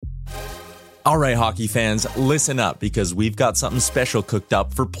All right, hockey fans, listen up because we've got something special cooked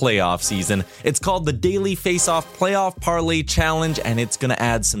up for playoff season. It's called the Daily Face-Off Playoff Parlay Challenge, and it's going to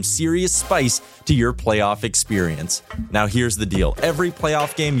add some serious spice to your playoff experience. Now, here's the deal. Every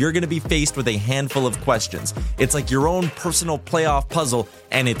playoff game, you're going to be faced with a handful of questions. It's like your own personal playoff puzzle,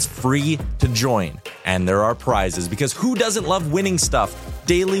 and it's free to join. And there are prizes, because who doesn't love winning stuff?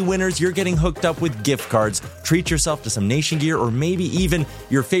 Daily winners, you're getting hooked up with gift cards. Treat yourself to some Nation gear or maybe even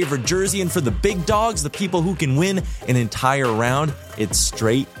your favorite jersey. And for the big dogs, the people who can win an entire round, it's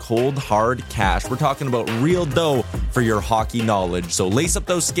straight, cold, hard cash. We're talking about real dough for your hockey knowledge. So lace up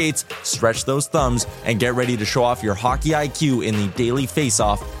those skates, stretch those thumbs, and get ready to show off your hockey IQ in the Daily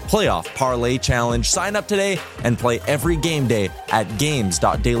Face-Off Playoff Parlay Challenge. Sign up today and play every game day at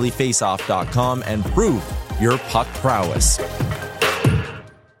games.dailyfaceoff.com and prove your puck prowess.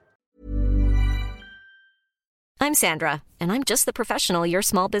 I'm Sandra, and I'm just the professional your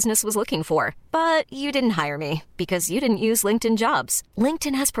small business was looking for. But you didn't hire me because you didn't use LinkedIn Jobs.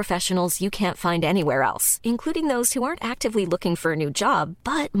 LinkedIn has professionals you can't find anywhere else, including those who aren't actively looking for a new job,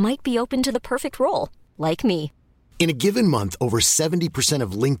 but might be open to the perfect role, like me. In a given month, over 70%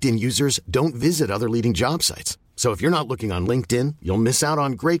 of LinkedIn users don't visit other leading job sites. So if you're not looking on LinkedIn, you'll miss out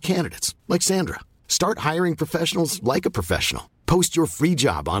on great candidates like Sandra. Start hiring professionals like a professional. Post your free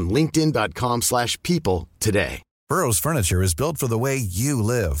job on linkedin.com/people today. Burrow's furniture is built for the way you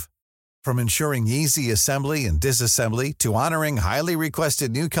live. From ensuring easy assembly and disassembly to honoring highly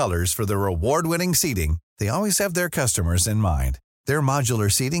requested new colors for their award-winning seating, they always have their customers in mind. Their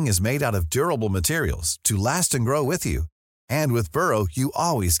modular seating is made out of durable materials to last and grow with you. And with Burrow, you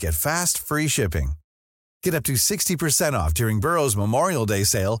always get fast, free shipping. Get up to 60% off during Burrow's Memorial Day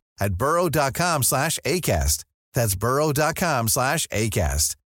sale at burrow.com/ACAST. That's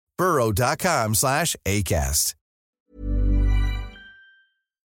burrow.com/ACAST. burrow.com/ACAST.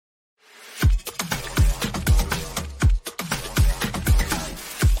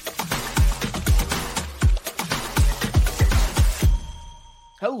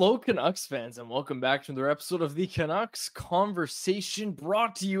 Hello, Canucks fans, and welcome back to another episode of the Canucks Conversation,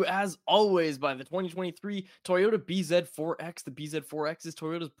 brought to you, as always, by the 2023 Toyota BZ4X. The BZ4X is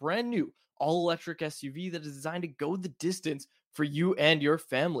Toyota's brand new all-electric SUV that is designed to go the distance for you and your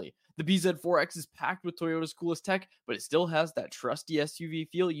family. The BZ4X is packed with Toyota's coolest tech, but it still has that trusty SUV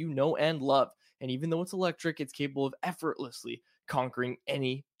feel you know and love. And even though it's electric, it's capable of effortlessly conquering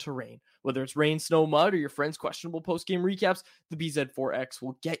any terrain. Whether it's rain, snow, mud, or your friends' questionable post-game recaps, the BZ4X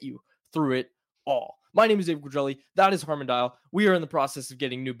will get you through it all. My name is Dave Quadrelli. That is Harmon Dial. We are in the process of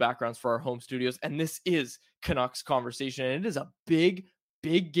getting new backgrounds for our home studios, and this is Canucks Conversation. And it is a big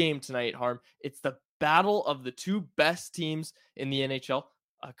game tonight, Harm. It's the battle of the two best teams in the NHL.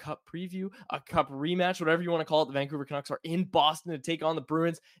 A cup preview, a cup rematch, whatever you want to call it. The Vancouver Canucks are in Boston to take on the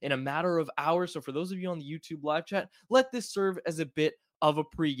Bruins in a matter of hours. So for those of you on the YouTube live chat, let this serve as a bit of a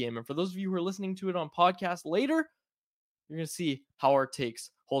pregame. And for those of you who are listening to it on podcast later, you're going to see how our takes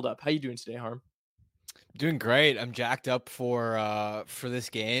hold up. How you doing today, Harm? Doing great. I'm jacked up for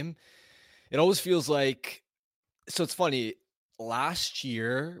this game. It always feels like, so it's funny, last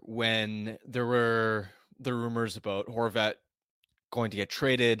year when there were the rumors about Horvat going to get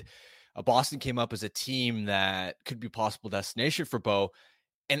traded, Boston came up as a team that could be a possible destination for Bo.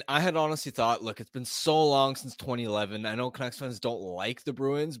 And I had honestly thought, look, it's been so long since 2011. I know Canucks fans don't like the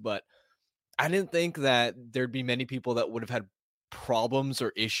Bruins, but I didn't think that there'd be many people that would have had problems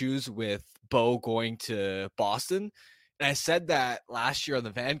or issues with Bo going to Boston. And I said that last year on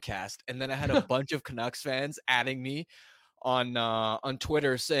the Vancast, and then I had a bunch of Canucks fans adding me on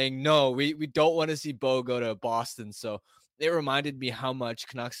Twitter saying, no, we don't want to see Bo go to Boston. So it reminded me how much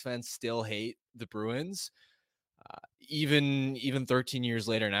Canucks fans still hate the Bruins, even 13 years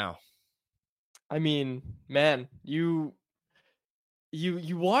later now. I mean, man, you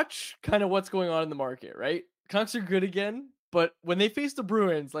watch kind of what's going on in the market, right? Canucks are good again, but when they face the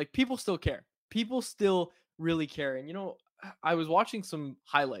Bruins, like, people still care. People still really care. And, you know, I was watching some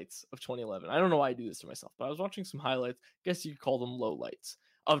highlights of 2011. I don't know why I do this to myself, but I was watching some highlights. I guess you'd call them low lights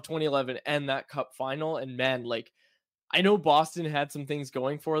of 2011 and that cup final. And man, like, I know Boston had some things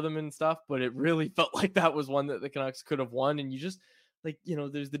going for them and stuff, but it really felt like that was one that the Canucks could have won. And you just, like, you know,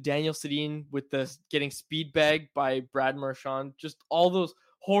 there's the Daniel Sedin with the getting speed bagged by Brad Marchand, just all those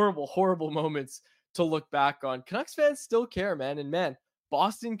horrible moments to look back on. Canucks fans still care, man. And man,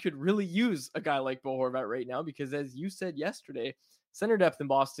 Boston could really use a guy like Bo Horvat right now, because as you said yesterday, center depth in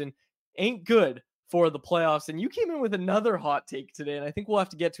Boston ain't good for the playoffs. And you came in with another hot take today, and I think we'll have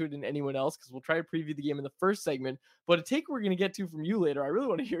to get to it in anyone else because we'll try to preview the game in the first segment. But a take we're going to get to from you later, I really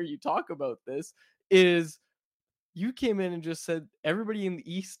want to hear you talk about this, is you came in and just said everybody in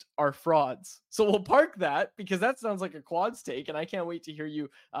the East are frauds. So we'll park that because that sounds like a Quads take, and I can't wait to hear you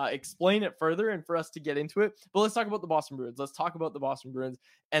explain it further and for us to get into it. But let's talk about the Boston Bruins. Let's talk about the Boston Bruins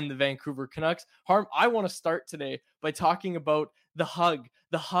and the Vancouver Canucks. Harm, I want to start today by talking about the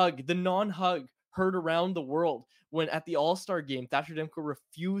non-hug heard around the world when at the All-Star game, Thatcher Demko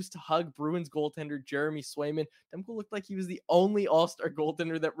refused to hug Bruins goaltender Jeremy Swayman. Demko looked like he was the only All-Star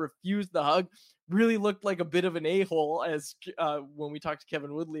goaltender that refused the hug. Really looked like a bit of an a-hole as when we talked to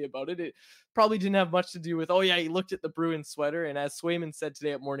Kevin Woodley about it. It probably didn't have much to do with, oh yeah, he looked at the Bruins sweater. And as Swayman said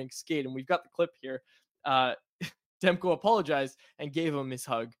today at Morning Skate, and we've got the clip here, Demko apologized and gave him his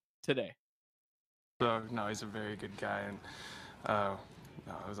hug today. So, no, he's a very good guy, and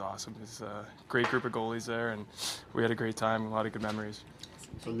no, it was awesome. It's a great group of goalies there, and we had a great time, a lot of good memories.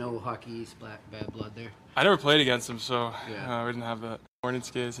 So no hockey, bad blood there? I never played against him, so yeah. We didn't have that. Morning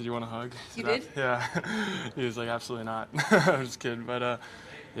skate said, "You want a hug?" You did? Yeah. He was like, "Absolutely not." I'm just kidding. But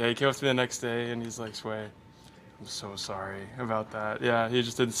yeah, he came up to me the next day, and he's like, "Sway, I'm so sorry about that." Yeah, he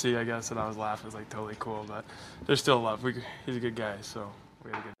just didn't see, I guess, and I was laughing. It was like totally cool, but there's still love. He's a good guy, so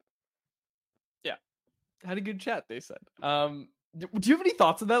we had a good. Yeah, had a good chat, they said. Do you have any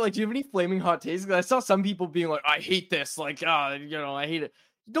thoughts on that? Like, do you have any flaming hot takes? Because I saw some people being like, I hate this. Like, I hate it.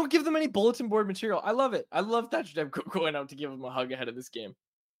 Don't give them any bulletin board material. I love it. I love Thatcher Demko going out to give him a hug ahead of this game.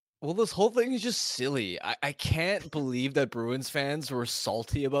 Well, this whole thing is just silly. I can't believe that Bruins fans were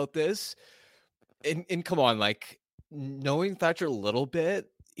salty about this. And come on, like, knowing Thatcher a little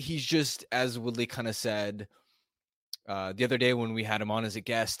bit, he's just, as Woodley kind of said the other day when we had him on as a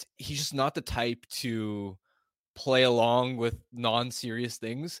guest, he's just not the type to play along with non-serious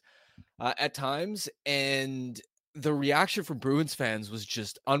things at times. And the reaction from Bruins fans was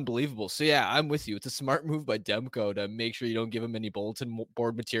just unbelievable. So yeah, I'm with you. It's a smart move by Demko to make sure you don't give him any bulletin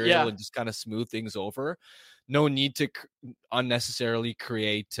board material and just kind of smooth things over. No need to unnecessarily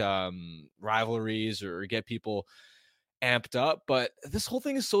create rivalries or get people amped up. But this whole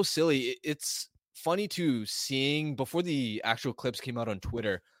thing is so silly. It's funny too, seeing before the actual clips came out on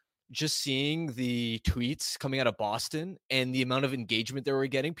Twitter, just seeing the tweets coming out of Boston and the amount of engagement they were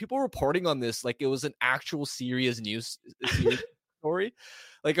getting, people reporting on this like it was an actual serious news story.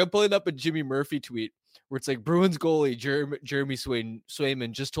 Like, I'm pulling up a Jimmy Murphy tweet where it's like, Bruins goalie Jeremy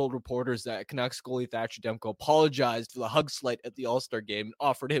Swayman just told reporters that Canucks goalie Thatcher Demko apologized for the hug slight at the All-Star game and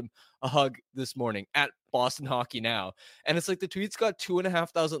offered him a hug this morning at Boston Hockey Now. And it's like the tweet's got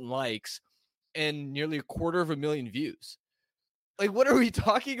 2,500 likes and nearly 250,000 views. Like, what are we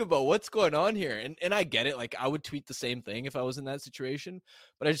talking about? What's going on here? And I get it. Like, I would tweet the same thing if I was in that situation,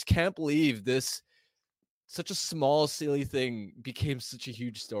 but I just can't believe this, such a small, silly thing became such a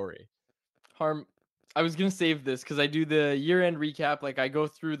huge story. Harm, I was going to save this because I do the year-end recap. Like, I go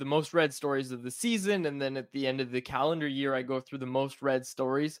through the most read stories of the season, and then at the end of the calendar year, I go through the most read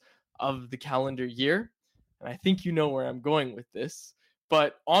stories of the calendar year. And I think you know where I'm going with this.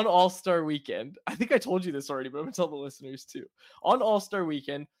 But on All-Star Weekend, I think I told you this already, but I'm going to tell the listeners too. On All-Star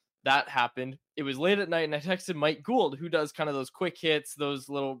Weekend, that happened. It was late at night, and I texted Mike Gould, who does kind of those quick hits, those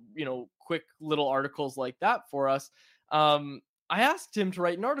little, quick little articles like that for us. I asked him to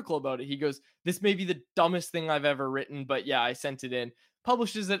write an article about it. He goes, this may be the dumbest thing I've ever written, but yeah, I sent it in.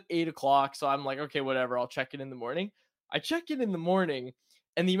 Publishes at 8:00, so I'm like, okay, whatever, I'll check it in the morning. I check it in the morning,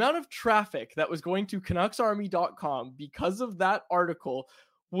 and the amount of traffic that was going to CanucksArmy.com because of that article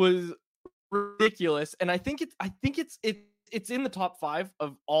was ridiculous. And I think it's in the top 5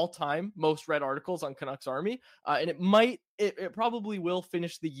 of all time most read articles on Canucks Army. And it probably will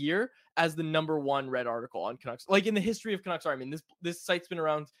finish the year as the number 1 read article on Canucks, like in the history of Canucks Army. And this site's been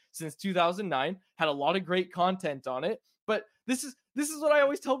around since 2009, had a lot of great content on it. But this is what I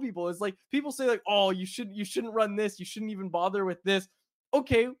always tell people is, like, people say like, oh, you shouldn't run this. You shouldn't even bother with this.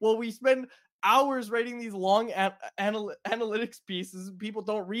 Okay, well, we spend hours writing these long analytics pieces, and people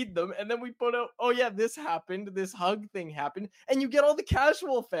don't read them, and then we put out, oh yeah, this happened, this hug thing happened, and you get all the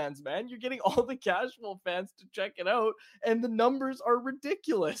casual fans, man. You're getting all the casual fans to check it out, and the numbers are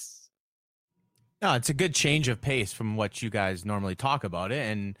ridiculous. No, it's a good change of pace from what you guys normally talk about it,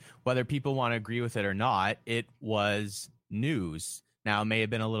 and whether people want to agree with it or not, it was news. Now, it may have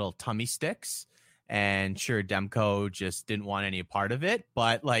been a little tummy sticks, and sure, Demko just didn't want any part of it.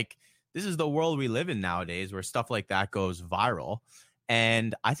 But like, this is the world we live in nowadays where stuff like that goes viral.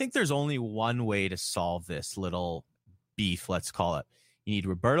 And I think there's only one way to solve this little beef, let's call it. You need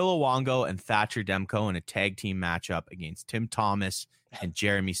Roberto Luongo and Thatcher Demko in a tag team matchup against Tim Thomas and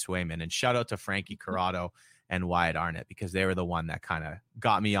Jeremy Swayman. And shout out to Frankie Corrado and Wyatt Arnett, because they were the one that kind of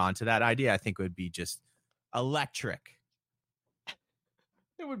got me onto that idea. I think it would be just electric.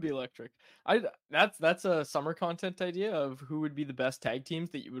 It would be electric. That's a summer content idea of who would be the best tag teams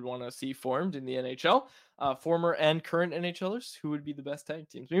that you would want to see formed in the NHL. Former and current NHLers, who would be the best tag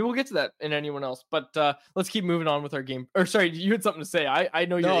teams? Maybe we'll get to that in anyone else, but let's keep moving on with our game. Or sorry, you had something to say. I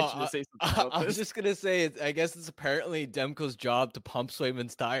know you're itching to say something about I this. was just gonna say, I guess it's apparently Demko's job to pump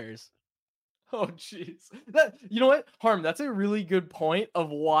Swayman's tires. Oh, jeez. That, you know what, Harm? That's a really good point of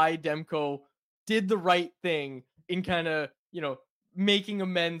why Demko did the right thing in kind of, making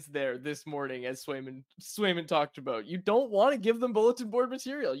amends there this morning, as Swayman talked about. You don't want to give them bulletin board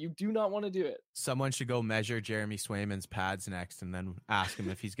material. You do not want to do it. Someone should go measure Jeremy Swayman's pads next and then ask him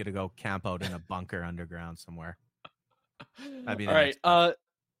if he's going to go camp out in a bunker underground somewhere. That'd be all right.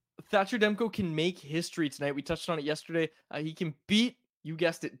 Thatcher Demko can make history tonight. We touched on it yesterday. He can beat, you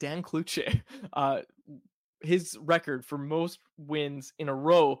guessed it, Dan Cloutier. His record for most wins in a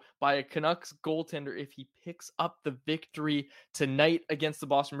row by a Canucks goaltender if he picks up the victory tonight against the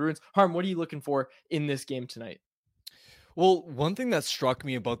Boston Bruins. Harm, what are you looking for in this game tonight? Well, one thing that struck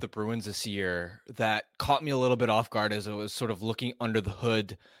me about the Bruins this year that caught me a little bit off guard as I was sort of looking under the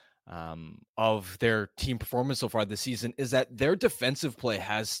hood of their team performance so far this season is that their defensive play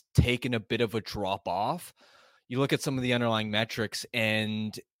has taken a bit of a drop off. You look at some of the underlying metrics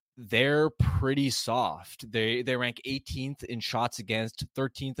and they're pretty soft. They rank 18th in shots against,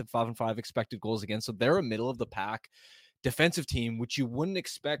 13th at 5-5 expected goals against. So they're a middle of the pack defensive team, which you wouldn't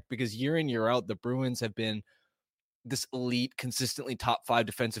expect because year in, year out, the Bruins have been this elite, consistently top 5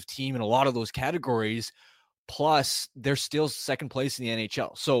 defensive team in a lot of those categories. Plus, they're still second place in the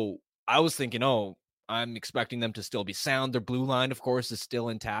NHL. So I was thinking, I'm expecting them to still be sound. Their blue line, of course, is still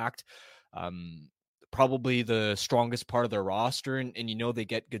intact. Probably the strongest part of their roster, and they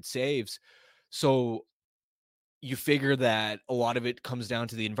get good saves. So you figure that a lot of it comes down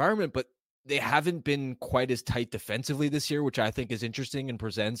to the environment, but they haven't been quite as tight defensively this year, which I think is interesting and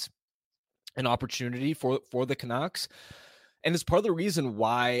presents an opportunity for the Canucks. And it's part of the reason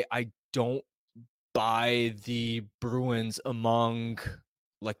why I don't buy the Bruins among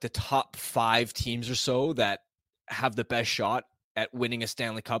like the top 5 teams or so that have the best shot at winning a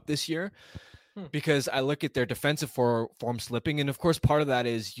Stanley Cup this year. Because I look at their defensive form slipping. And of course, part of that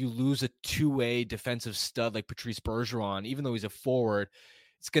is you lose a two-way defensive stud like Patrice Bergeron, even though he's a forward,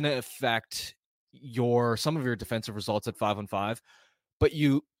 it's going to affect some of your defensive results at 5-on-5. But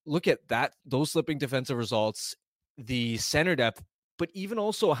you look at those slipping defensive results, the center depth, but even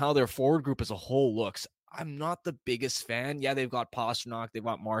also how their forward group as a whole looks. I'm not the biggest fan. Yeah, they've got Pastrnak, they've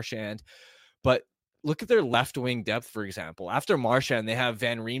got Marchand, but look at their left wing depth, for example. After Marchand, they have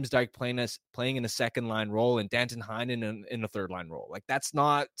Van Riemsdyk playing in a second line role and Danton Heinen in a third line role. Like, that's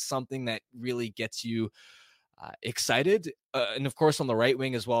not something that really gets you excited. And of course, on the right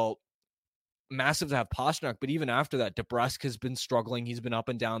wing as well, massive to have Pastrnak. But even after that, DeBrusk has been struggling. He's been up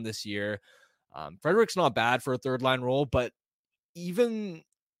and down this year. Frederick's not bad for a third line role, but even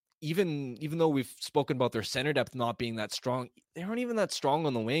though we've spoken about their center depth not being that strong, they aren't even that strong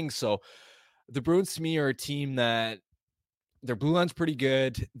on the wing. So the Bruins to me are a team that their blue line's pretty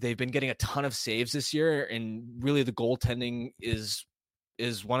good. They've been getting a ton of saves this year, and really the goaltending is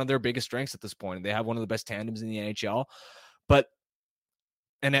one of their biggest strengths at this point. They have one of the best tandems in the NHL. But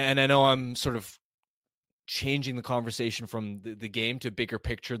and I know I'm sort of changing the conversation from the game to bigger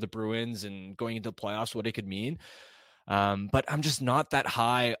picture, the Bruins and going into the playoffs, what it could mean. But I'm just not that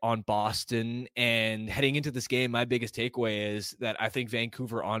high on Boston. And heading into this game, my biggest takeaway is that I think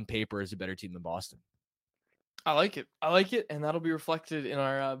Vancouver on paper is a better team than Boston. I like it. And that'll be reflected in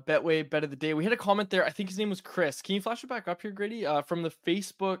our Betway Bet of the Day. We had a comment there. I think his name was Chris. Can you flash it back up here, Grady? From the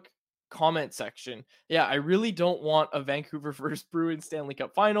Facebook comment section. Yeah, I really don't want a Vancouver versus Bruins Stanley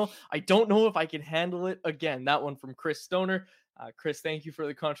Cup final. I don't know if I can handle it again. That one from Chris Stoner. Chris, thank you for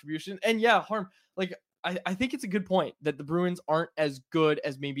the contribution. And yeah, Harm, like, I think it's a good point that the Bruins aren't as good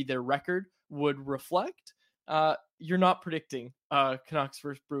as maybe their record would reflect. You're not predicting Canucks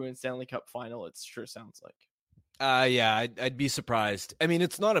versus Bruins Stanley Cup final, it sure sounds like. Yeah, I'd be surprised. I mean,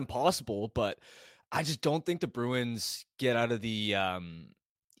 it's not impossible, but I just don't think the Bruins get out of the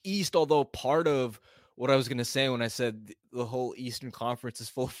East, although part of what I was going to say when I said the whole Eastern Conference is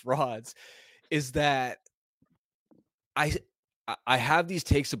full of frauds is that I have these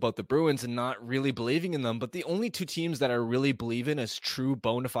takes about the Bruins and not really believing in them, but the only 2 teams that I really believe in as true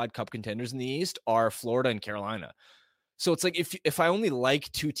bona fide cup contenders in the East are Florida and Carolina. So it's like, if I only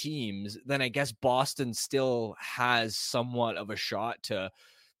like 2 teams, then I guess Boston still has somewhat of a shot to,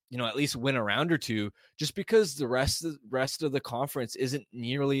 at least win a round or 2, just because the rest of the conference isn't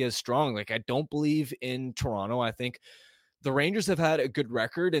nearly as strong. Like, I don't believe in Toronto. I think the Rangers have had a good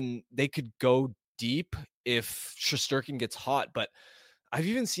record and they could go deep if Shesterkin gets hot, but I've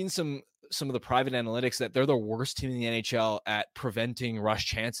even seen some of the private analytics that they're the worst team in the NHL at preventing rush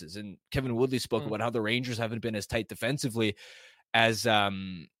chances. And Kevin Woodley spoke about how the Rangers haven't been as tight defensively as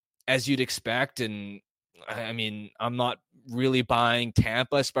you'd expect. And I mean, I'm not really buying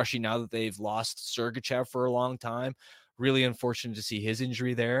Tampa, especially now that they've lost Sergachev for a long time. Really unfortunate to see his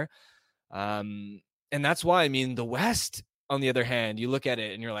injury there. And that's why, I mean, the West, on the other hand, you look at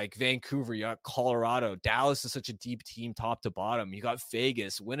it and you're like, Vancouver, you got Colorado, Dallas is such a deep team top to bottom. You got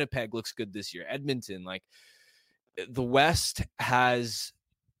Vegas, Winnipeg looks good this year, Edmonton. Like, the West has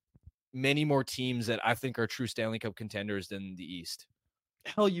many more teams that I think are true Stanley Cup contenders than the East.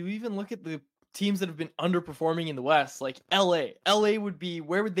 Hell, you even look at the teams that have been underperforming in the West, like LA. LA would be,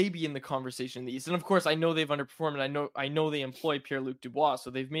 where would they be in the conversation in the East? And of course, I know they've underperformed, and I know they employ Pierre-Luc Dubois, so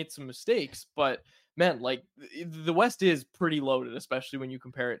they've made some mistakes, but man, like, the West is pretty loaded, especially when you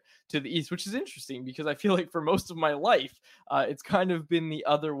compare it to the East, which is interesting because I feel like for most of my life, it's kind of been the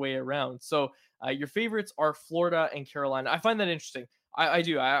other way around. So your favorites are Florida and Carolina. I find that interesting. I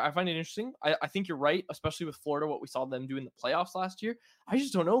do. I find it interesting. I think you're right, especially with Florida, what we saw them do in the playoffs last year. I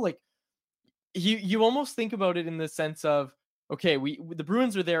just don't know. Like, you almost think about it in the sense of, okay, the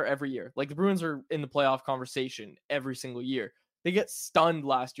Bruins are there every year. Like, the Bruins are in the playoff conversation every single year. They get stunned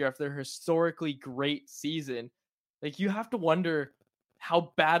last year after their historically great season. Like, you have to wonder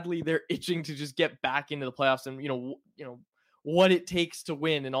how badly they're itching to just get back into the playoffs and, you know, what it takes to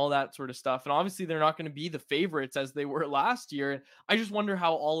win and all that sort of stuff. And obviously they're not going to be the favorites as they were last year. And I just wonder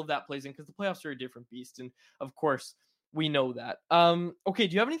how all of that plays in, because the playoffs are a different beast. And of course we know that. Okay.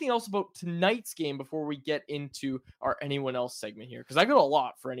 Do you have anything else about tonight's game before we get into our anyone else segment here? Cause I got a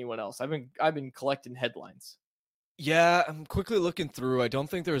lot for anyone else. I've been collecting headlines. Yeah, I'm quickly looking through. I don't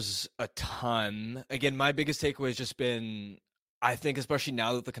think there's a ton. Again, my biggest takeaway has just been, I think, especially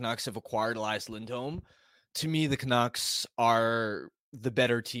now that the Canucks have acquired Elias Lindholm, to me, the Canucks are the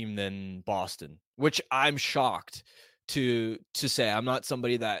better team than Boston, which I'm shocked to say. I'm not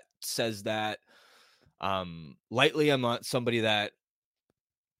somebody that says that lightly. I'm not somebody that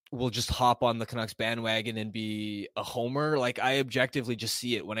will just hop on the Canucks bandwagon and be a homer. Like, I objectively just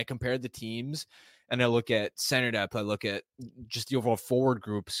see it when I compare the teams and I look at center depth. I look at just the overall forward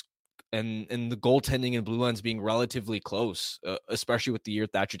groups and the goaltending and blue lines being relatively close, especially with the year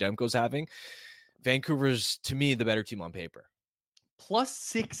Thatcher Demko's having. Vancouver's, to me, the better team on paper. Plus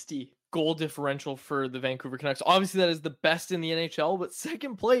 60 goal differential for the Vancouver Canucks. Obviously, that is the best in the NHL, but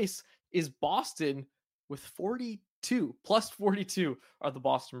second place is Boston with 42. Plus 42 are the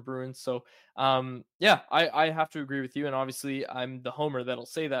Boston Bruins. So, yeah, I have to agree with you. And obviously, I'm the homer that'll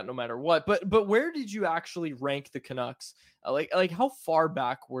say that no matter what. But where did you actually rank the Canucks? Like how far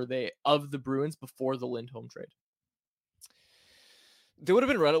back were they of the Bruins before the Lindholm trade? They would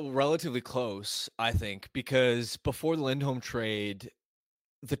have been relatively close, I think, because before the Lindholm trade,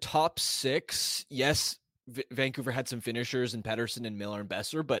 the top six, yes, Vancouver had some finishers in Pettersson and Miller and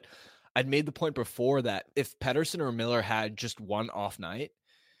Besser, but I'd made the point before that if Pettersson or Miller had just one off night,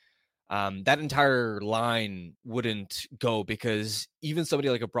 that entire line wouldn't go, because even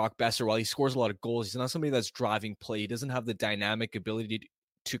somebody like a Brock Besser, while he scores a lot of goals, he's not somebody that's driving play. He doesn't have the dynamic ability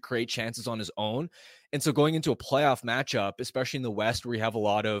to create chances on his own. And so going into a playoff matchup, especially in the West, where you have a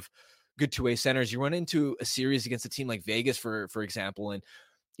lot of good two-way centers, you run into a series against a team like Vegas, for example, and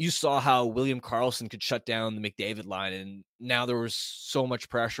you saw how William Karlsson could shut down the McDavid line. And now there was so much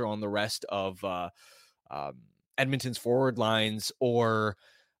pressure on the rest of Edmonton's forward lines, or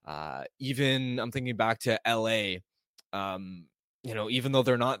even I'm thinking back to LA, even though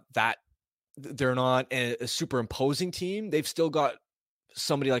they're not a super imposing team, they've still got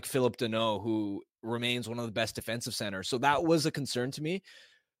somebody like Philip Deneau, who remains one of the best defensive centers. So that was a concern to me.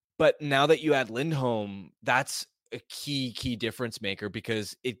 But now that you add Lindholm, that's a key difference maker,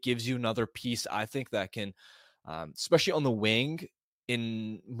 because it gives you another piece, I think, that can, especially on the wing,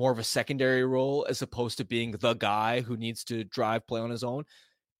 in more of a secondary role, as opposed to being the guy who needs to drive play on his own.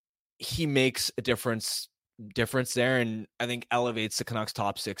 He makes a difference there, and I think elevates the Canucks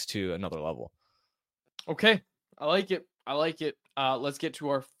top six to another level. Okay, I like it. Let's get to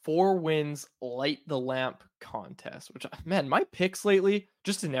our 4 wins light the lamp contest, which, man, my picks lately,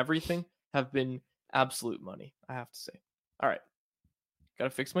 just in everything, have been absolute money, I have to say. All right, gotta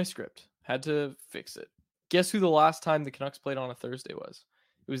fix my script. Had to fix it. Guess who the last time the Canucks played on a Thursday was?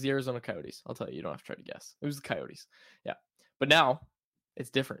 It was the Arizona Coyotes. I'll tell you, you don't have to try to guess. It was the Coyotes. Yeah, but now it's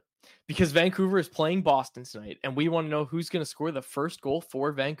different, because Vancouver is playing Boston tonight, and we want to know who's going to score the first goal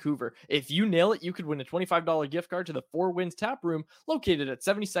for Vancouver. If you nail it, you could win a $25 gift card to the 4 Wins Tap Room, located at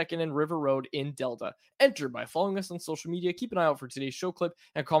 72nd and River Road in Delta. Enter by following us on social media. Keep an eye out for today's show clip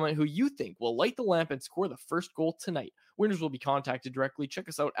and comment who you think will light the lamp and score the first goal tonight. Winners will be contacted directly. Check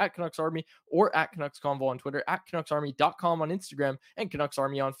us out at Canucks Army or at Canucks Convo on Twitter, at CanucksArmy.com on Instagram, and Canucks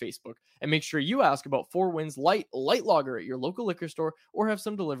Army on Facebook. And make sure you ask about 4 Winds Light Lager at your local liquor store or have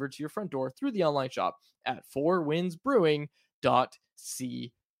some delivered to your front door through the online shop at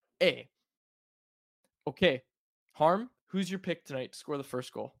 4windsbrewing.ca. Okay, Harm, who's your pick tonight to score the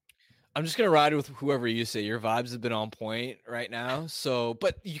first goal? I'm just gonna ride with whoever you say. Your vibes have been on point right now. So,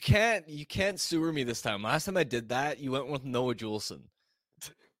 but you can't sewer me this time. Last time I did that, you went with Noah Juleson.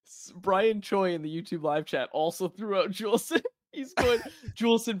 Brian Choi in the YouTube live chat also threw out Juleson. He's going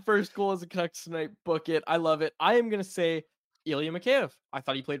Juleson first goal as a Canucks tonight. Book it. I love it. I am gonna say Ilya Mikheyev. I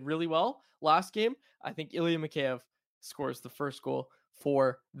thought he played really well last game. I think Ilya Mikheyev scores the first goal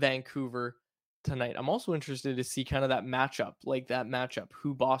for Vancouver tonight. I'm also interested to see kind of that matchup,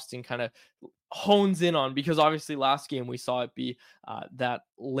 who Boston kind of hones in on, because obviously last game we saw it be that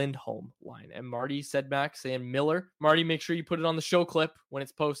Lindholm line. And Marty said back saying Miller. Marty, make sure you put it on the show clip when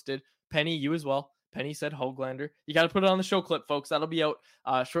it's posted. Penny, you as well. Penny said Hoglander. You got to put it on the show clip, folks. That'll be out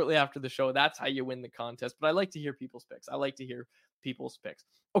shortly after the show. That's how you win the contest. But I like to hear people's picks.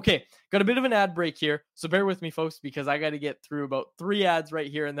 Okay, got a bit of an ad break here, so bear with me, folks, because I got to get through about 3 ads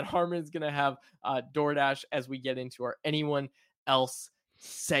right here, and then Harmon's going to have DoorDash as we get into our Anyone Else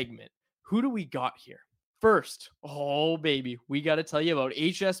segment. Who do we got here? First, oh baby, we got to tell you about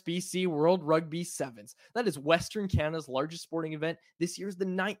HSBC World Rugby Sevens. That is Western Canada's largest sporting event. This year is the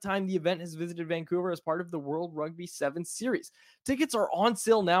 9th time the event has visited Vancouver as part of the World Rugby Sevens series. Tickets are on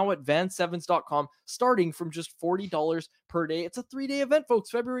sale now at vansevens.com, starting from just $40 per day. It's a 3-day event, folks.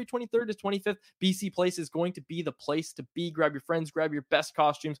 February 23rd to 25th. BC Place is going to be the place to be. Grab your friends, grab your best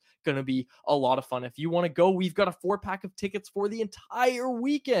costumes. Going to be a lot of fun. If you want to go, we've got a 4-pack of tickets for the entire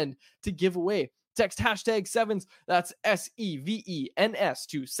weekend to give away. Text hashtag sevens, that's SEVENS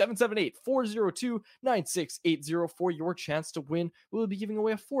to 778-402-9680 for your chance to win. We'll be giving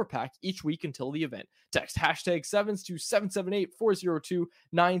away a 4-pack each week until the event. Text hashtag sevens to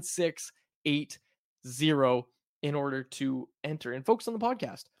 778-402-9680 in order to enter. And folks on the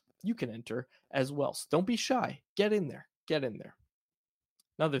podcast, you can enter as well. So don't be shy. Get in there.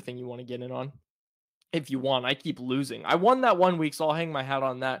 Another thing you want to get in on, if you want, I keep losing. I won that 1 week, so I'll hang my hat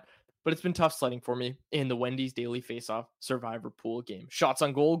on that. But it's been tough sledding for me in the Wendy's Daily Faceoff Survivor Pool game. Shots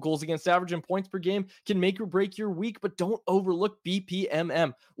on goal, goals against average, and points per game can make or break your week, but don't overlook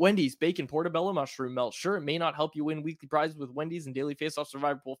BPMM. Wendy's Bacon Portobello Mushroom Melt. Sure, it may not help you win weekly prizes with Wendy's and Daily Faceoff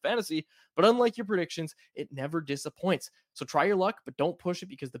Survivor Pool Fantasy, but unlike your predictions, it never disappoints. So try your luck, but don't push it,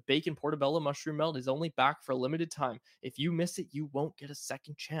 because the Bacon Portobello Mushroom Melt is only back for a limited time. If you miss it, you won't get a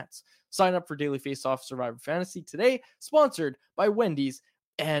second chance. Sign up for Daily Faceoff Survivor Fantasy today, sponsored by Wendy's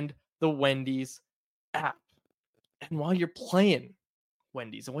and the Wendy's app. And while you're playing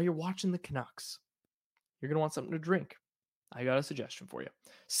Wendy's and while you're watching the Canucks, you're going to want something to drink. I got a suggestion for you.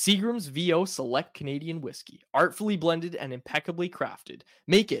 Seagram's VO Select Canadian Whiskey, artfully blended and impeccably crafted.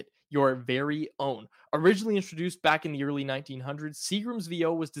 Make it your very own. Originally introduced back in the early 1900s, Seagram's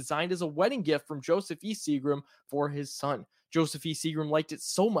VO was designed as a wedding gift from Joseph E. Seagram for his son. Joseph E. Seagram liked it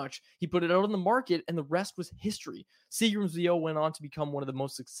so much, he put it out on the market, and the rest was history. Seagram's VO went on to become one of the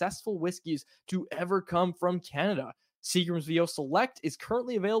most successful whiskeys to ever come from Canada. Seagram's VO Select is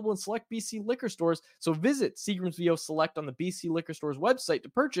currently available in select BC liquor stores, so visit Seagram's VO Select on the BC Liquor Store's website to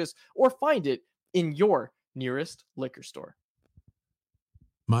purchase, or find it in your nearest liquor store.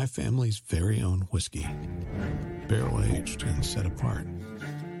 My family's very own whiskey, barrel-aged and set apart,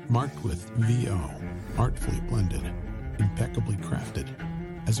 marked with VO, artfully blended, impeccably crafted,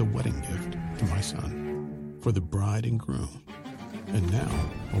 as a wedding gift to my son, for the bride and groom. And now,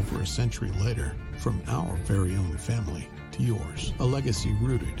 over a century later, from our very own family to yours, a legacy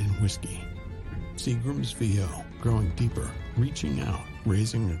rooted in whiskey. Seagram's VO, growing deeper, reaching out,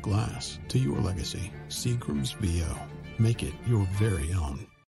 raising a glass to your legacy. Seagram's VO, make it your very own.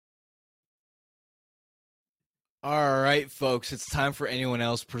 All right, folks, it's time for Anyone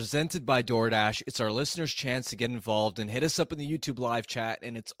Else, presented by DoorDash. It's our listeners' chance to get involved and hit us up in the YouTube live chat,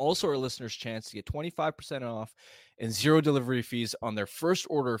 and it's also our listeners' chance to get 25% off and 0 delivery fees on their first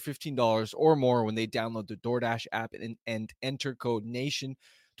order of $15 or more when they download the DoorDash app and enter code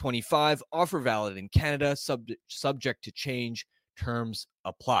NATION25. Offer valid in Canada, subject to change. Terms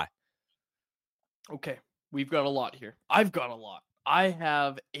apply. Okay, we've got a lot here. I've got a lot. I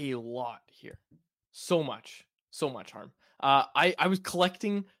have a lot here. So much harm. I was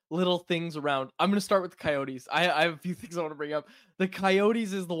collecting little things around. I'm going to start with the Coyotes. I have a few things I want to bring up. The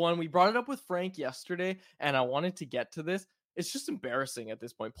Coyotes is the one. We brought it up with Frank yesterday, and I wanted to get to this. It's just embarrassing at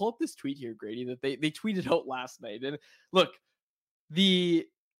this point. Pull up this tweet here, Grady, that they tweeted out last night. And look, the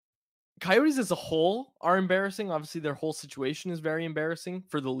Coyotes as a whole are embarrassing. Obviously, their whole situation is very embarrassing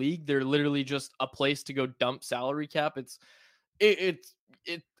for the league. They're literally just a place to go dump salary cap.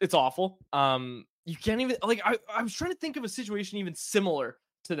 It's awful. You can't even like. I was trying to think of a situation even similar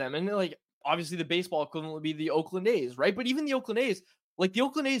to them, and like obviously the baseball equivalent would be the Oakland A's, right? But even the Oakland A's, like the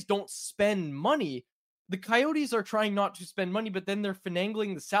Oakland A's don't spend money. The Coyotes are trying not to spend money, but then they're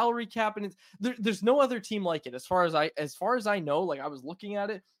finagling the salary cap, and there's no other team like it as far as I know. Like I was looking at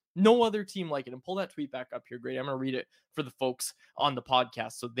it, no other team like it. And pull that tweet back up here, Grady. I'm gonna read it for the folks on the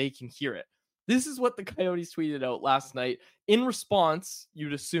podcast so they can hear it. This is what the Coyotes tweeted out last night in response,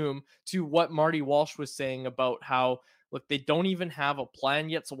 you'd assume, to what Marty Walsh was saying about how, look, they don't even have a plan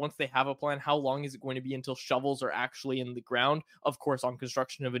yet. So once they have a plan, how long is it going to be until shovels are actually in the ground? Of course, on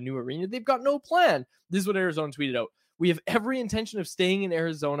construction of a new arena, they've got no plan. This is what Arizona tweeted out. We have every intention of staying in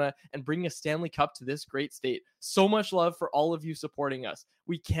Arizona and bringing a Stanley Cup to this great state. So much love for all of you supporting us.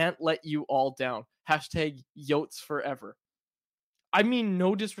 We can't let you all down. Hashtag Yotes forever. I mean,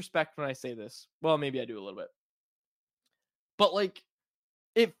 no disrespect when I say this. Well, maybe I do a little bit. But like,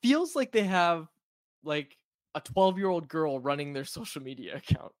 it feels like they have like a 12-year-old girl running their social media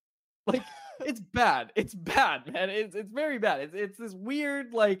account. Like, it's bad. It's bad, man. It's very bad. It's this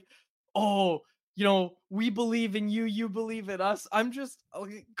weird, like, oh, you know, we believe in you, you believe in us. I'm just,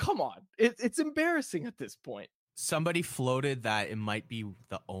 okay, come on. It's embarrassing at this point. Somebody floated that it might be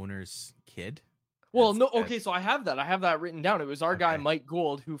the owner's kid. Well, no, okay, so I have that written down. It was our guy, Mike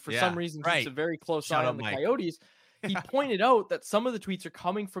Gould, who for some reason keeps a very close eye on the Coyotes. He pointed out that some of the tweets are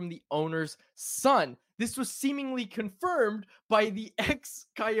coming from the owner's son. This was seemingly confirmed by the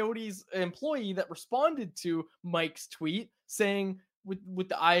ex-Coyotes employee that responded to Mike's tweet saying, with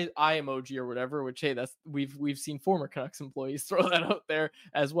the eye emoji or whatever, which, hey, that's we've seen former Canucks employees throw that out there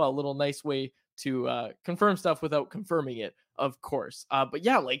as well. A little nice way to confirm stuff without confirming it, of course. But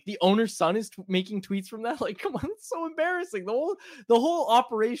yeah, like the owner's son is making tweets from that. Like, come on, it's so embarrassing. The whole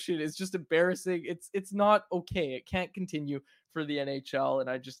operation is just embarrassing. It's not okay. It can't continue for the NHL. And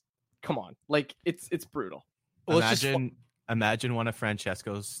I just, come on, like it's brutal. Well, imagine one of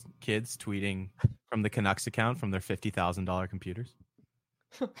Francesco's kids tweeting from the Canucks account from their $50,000 computers.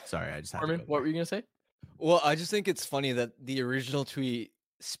 Sorry, I just had Armin, what were you gonna say? Well, I just think it's funny that the original tweet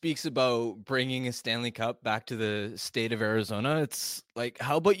speaks about bringing a Stanley Cup back to the state of Arizona. It's like,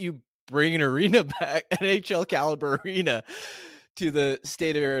 how about you bring an arena back, NHL caliber arena, to the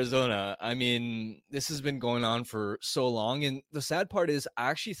state of Arizona? I mean, this has been going on for so long. And the sad part is, I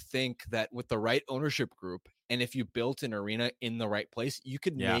actually think that with the right ownership group, and if you built an arena in the right place, you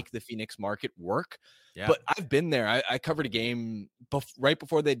could make the Phoenix market work. Yeah. But I've been there. I covered a game right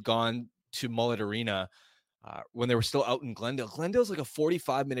before they'd gone to Mullet Arena, when they were still out in Glendale. Glendale's like a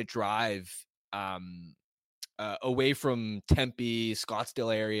 45-minute drive away from Tempe,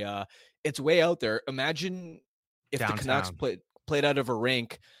 Scottsdale area. It's way out there. Imagine if downtown. The Canucks played out of a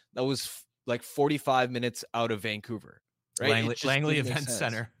rink that was like 45 minutes out of Vancouver, right? Langley Event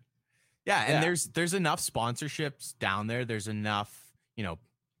Center. Yeah, and there's enough sponsorships down there. There's enough,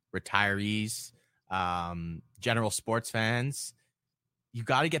 retirees, general sports fans. You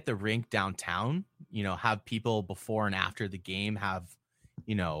got to get the rink downtown, have people before and after the game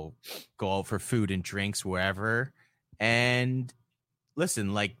go out for food and drinks wherever. And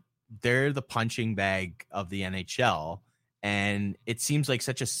listen, like, they're the punching bag of the NHL. And it seems like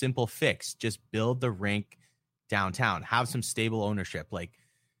such a simple fix. Just build the rink downtown, have some stable ownership. Like,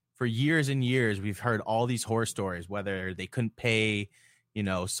 for years and years, we've heard all these horror stories, whether they couldn't pay,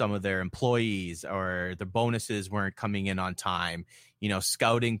 some of their employees, or their bonuses weren't coming in on time,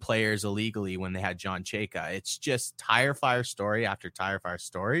 scouting players illegally when they had John Chayka. It's just tire fire story after tire fire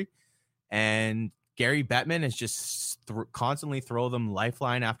story. And Gary Bettman is just constantly throw them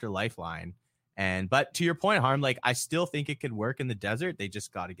lifeline after lifeline. But to your point, Harm, like, I still think it could work in the desert. They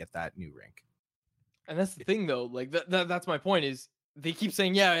just got to get that new rink. And that's the thing, though. Like, that's my point, is they keep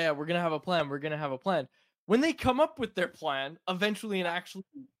saying, yeah, we're going to have a plan. We're going to have a plan. When they come up with their plan eventually and actually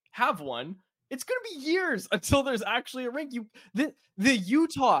have one, it's going to be years until there's actually a rink. The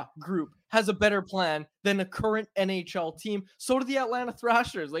Utah group has a better plan than a current NHL team. So do the Atlanta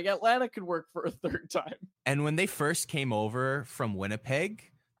Thrashers. Like, Atlanta could work for a third time. And when they first came over from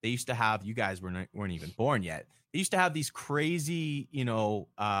Winnipeg, they used to have, you guys weren't even born yet. They used to have these crazy,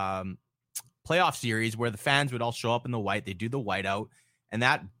 playoff series where the fans would all show up in the white. They do the whiteout, and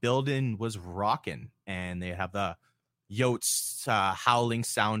that building was rocking. And they have the Yotes howling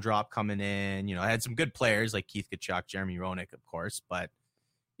sound drop coming in. I had some good players like Keith Tkachuk, Jeremy Roenick, of course. But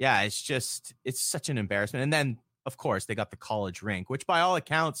yeah, it's such an embarrassment. And then, of course, they got the college rink, which by all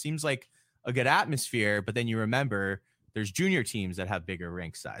accounts seems like a good atmosphere. But then you remember there's junior teams that have bigger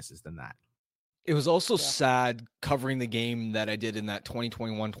rink sizes than that. It was also sad covering the game that I did in that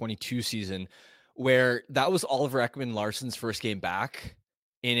 2021-22 season, where that was Oliver Ekman-Larsson's first game back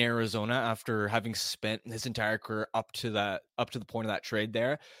in Arizona after having spent his entire career up to the point of that trade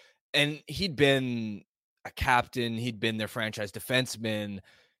there. And he'd been a captain, he'd been their franchise defenseman,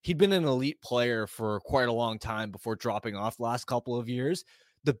 he'd been an elite player for quite a long time before dropping off the last couple of years.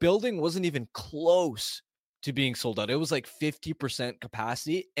 The building wasn't even close to being sold out. It was like 50%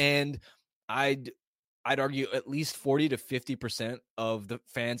 capacity, and I'd argue at least 40 to 50% of the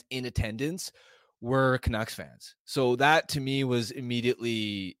fans in attendance were Canucks fans. So that to me was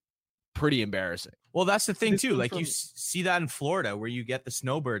immediately pretty embarrassing. Well, that's the thing too. Like you see that in Florida where you get the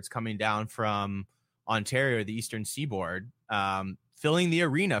snowbirds coming down from Ontario, the Eastern Seaboard, filling the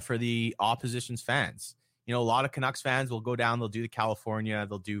arena for the opposition's fans. You know, a lot of Canucks fans will go down, they'll do the California,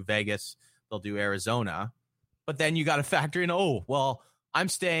 they'll do Vegas, they'll do Arizona. But then you got to factor in, oh, well, I'm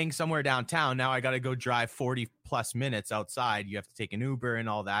staying somewhere downtown. Now I got to go drive 40 plus minutes outside. You have to take an Uber and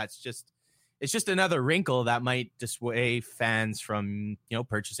all that. It's just another wrinkle that might dissuade fans from, you know,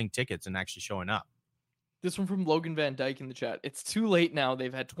 purchasing tickets and actually showing up. This one from Logan Van Dyke in the chat. It's too late now.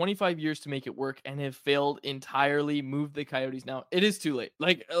 They've had 25 years to make it work and have failed entirely. Move the Coyotes now. It is too late.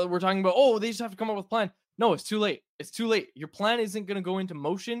 Like we're talking about, oh, they just have to come up with a plan. No, it's too late. It's too late. Your plan isn't going to go into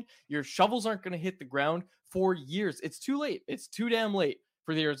motion. Your shovels aren't going to hit the ground for years. It's too late. It's too damn late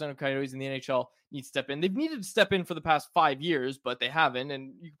for the Arizona Coyotes, and the NHL need to step in. They've needed to step in for the past 5 years, but they haven't.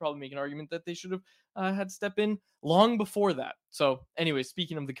 And you could probably make an argument that they should have had to step in long before that. So anyway,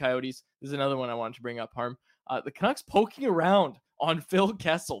 speaking of the Coyotes, there's another one I wanted to bring up, Harm. The Canucks poking around on Phil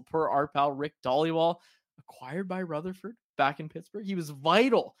Kessel per our pal Rick Dhaliwal, acquired by Rutherford back in Pittsburgh. He was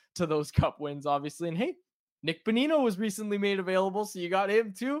vital to those Cup wins, obviously. And hey, Nick Bonino was recently made available, so you got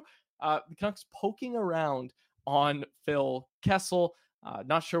him too. The Canucks poking around on Phil Kessel.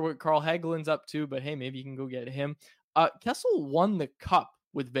 Not sure what Carl Hagelin's up to, but hey, maybe you can go get him. Kessel won the Cup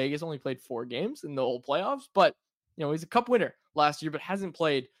with Vegas, only played 4 games in the whole playoffs, but you know, he's a Cup winner last year, but hasn't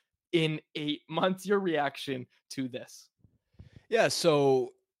played in 8 months. Your reaction to this? Yeah,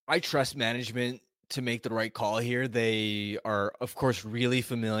 so I trust management to make the right call here. They are, of course, really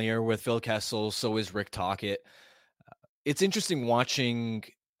familiar with Phil Kessel. So is Rick Tocchet. It's interesting watching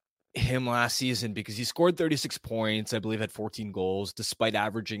him last season because he scored 36 points, I believe had 14 goals, despite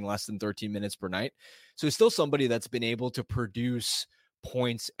averaging less than 13 minutes per night. So he's still somebody that's been able to produce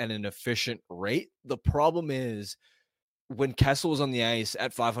points at an efficient rate. The problem is when Kessel was on the ice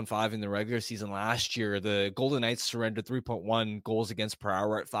at 5-on-5 in the regular season last year, the Golden Knights surrendered 3.1 goals against per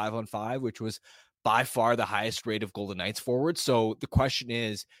hour at 5-on-5, which was by far the highest rate of Golden Knights forward. So the question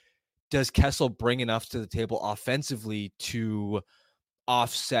is, does Kessel bring enough to the table offensively to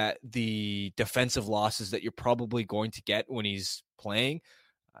offset the defensive losses that you're probably going to get when he's playing?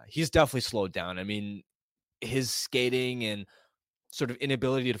 He's definitely slowed down. I mean, his skating and sort of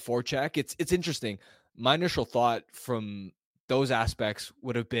inability to forecheck, it's interesting. My initial thought from those aspects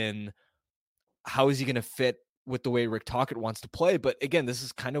would have been, how is he going to fit with the way Rick Tocchet wants to play? But again, this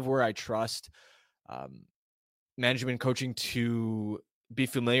is kind of where I trust management coaching to be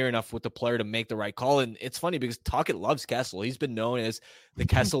familiar enough with the player to make the right call. And it's funny because Tocchet loves Kessel. He's been known as the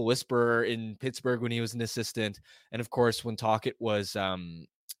Kessel whisperer in Pittsburgh when he was an assistant. And of course, when Tocchet was a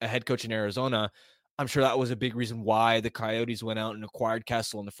head coach in Arizona, I'm sure that was a big reason why the Coyotes went out and acquired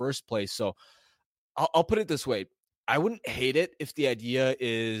Kessel in the first place. So I'll put it this way. I wouldn't hate it if the idea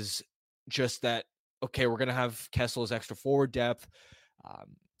is just that, okay, we're going to have Kessel as extra forward depth.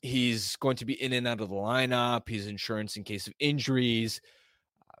 He's going to be in and out of the lineup. He's insurance in case of injuries,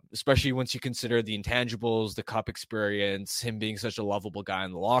 especially once you consider the intangibles, the Cup experience, him being such a lovable guy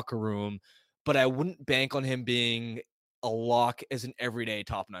in the locker room. But I wouldn't bank on him being a lock as an everyday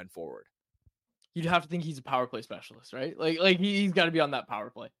top 9 forward. You'd have to think he's a power play specialist, right? Like he's got to be on that power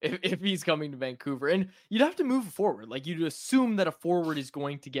play if he's coming to Vancouver. And you'd have to move forward. Like you'd assume that a forward is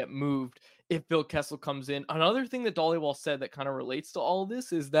going to get moved if Phil Kessel comes in. Another thing that Dhaliwal said that kind of relates to all of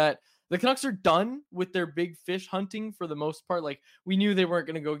this is that the Canucks are done with their big fish hunting for the most part. Like we knew they weren't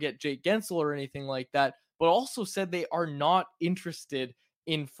going to go get Jake Gensel or anything like that, but also said they are not interested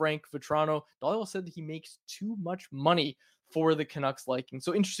in Frank Vetrano. Dhaliwal said that he makes too much money for the Canucks liking.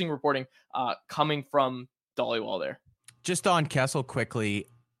 So interesting reporting coming from Dhaliwal there. Just on Kessel quickly,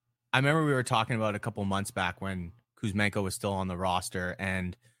 I remember we were talking about a couple months back when Kuzmenko was still on the roster,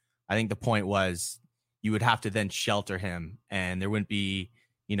 and I think the point was you would have to then shelter him, and there wouldn't be,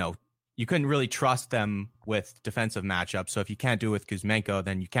 you know, you couldn't really trust them with defensive matchups. So if you can't do it with Kuzmenko,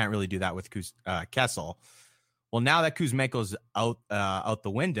 then you can't really do that with Kessel. Well, now that Kuzmenko's out the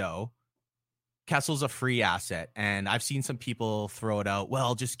window, Kessel's a free asset, and I've seen some people throw it out.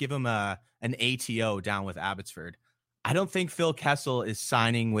 Well, just give him an ATO down with Abbotsford. I don't think Phil Kessel is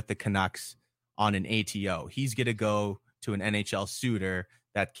signing with the Canucks on an ATO. He's going to go to an NHL suitor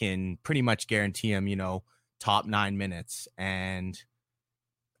that can pretty much guarantee him, top 9 minutes. And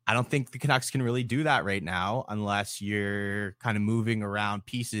I don't think the Canucks can really do that right now unless you're kind of moving around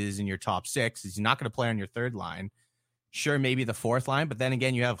pieces in your top 6. He's not going to play on your third line. Sure, maybe the fourth line, but then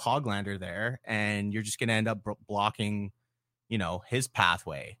again, you have Hoglander there, and you're just going to end up blocking, his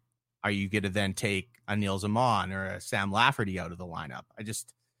pathway. Are you going to then take a Neil Zaman or a Sam Lafferty out of the lineup?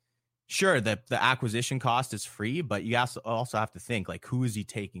 Sure, the acquisition cost is free, but you also have to think, like, who is he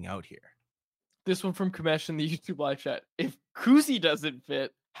taking out here? This one from Kamesh in the YouTube live chat. If Kuzi doesn't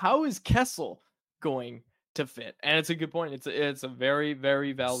fit, how is Kessel going to fit? And it's a good point. It's a very,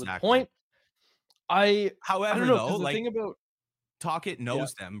 very valid point. However, I don't know, though, the thing about Talkett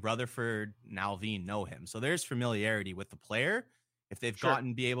knows them. Rutherford and Alvin know him. So there's familiarity with the player. If they've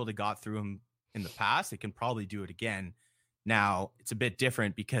be able to got through him in the past, they can probably do it again. Now, it's a bit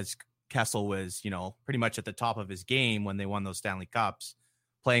different because Kessel was, pretty much at the top of his game when they won those Stanley Cups,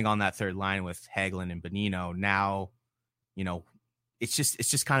 playing on that third line with Hagelin and Bonino. Now, it's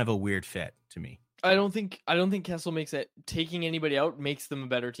just kind of a weird fit to me. I don't think Kessel makes it. Taking anybody out makes them a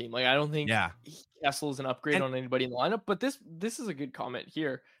better team. Like, I don't think Kessel is an upgrade on anybody in the lineup. But this is a good comment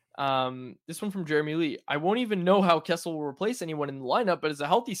here. This one from Jeremy Lee. I won't even know how Kessel will replace anyone in the lineup, but as a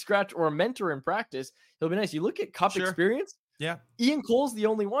healthy scratch or a mentor in practice, he'll be nice. You look at Cup experience. Yeah, Ian Cole's the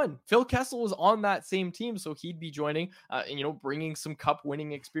only one. Phil Kessel was on that same team, so he'd be joining, bringing some Cup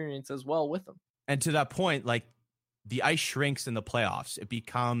winning experience as well with him. And to that point, like, the ice shrinks in the playoffs. It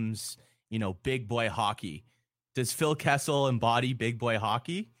becomes, big boy hockey. Does Phil Kessel embody big boy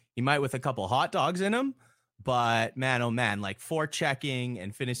hockey? He might with a couple hot dogs in him, but man, oh man, like forechecking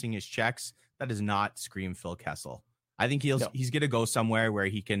and finishing his checks, that does not scream Phil Kessel. I think he's going to go somewhere where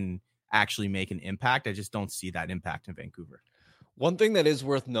he can actually make an impact. I just don't see that impact in Vancouver. One thing that is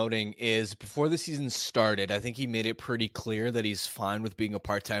worth noting is before the season started, I think he made it pretty clear that he's fine with being a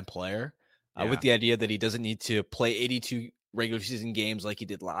part-time player, with the idea that he doesn't need to play 82 regular season games like he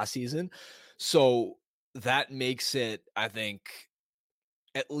did last season. So that makes it, I think,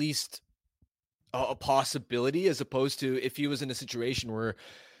 at least a possibility, as opposed to if he was in a situation where,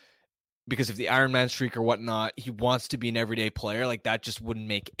 because of the Ironman streak or whatnot, he wants to be an everyday player. Like, that just wouldn't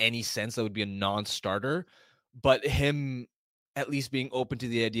make any sense. That would be a non-starter. But him at least being open to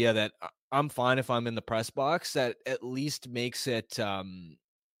the idea that I'm fine if I'm in the press box, that at least makes it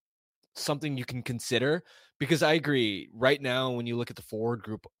something you can consider. Because I agree, right now, when you look at the forward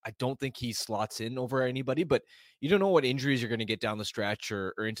group, I don't think he slots in over anybody, but you don't know what injuries you're going to get down the stretch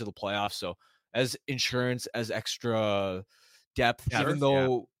or into the playoffs. So as insurance, as extra depth,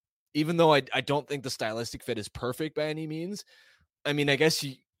 even though I don't think the stylistic fit is perfect by any means, I mean, I guess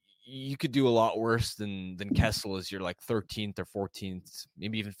you could do a lot worse than Kessel as your like 13th or 14th,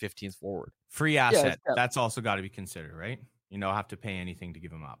 maybe even 15th forward. Free asset. That's also got to be considered, right? You don't have to pay anything to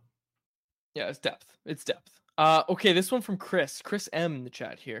give him up. Yeah, it's depth. Okay, this one from Chris M in the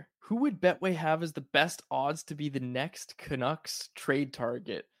chat here. Who would Betway have as the best odds to be the next Canucks trade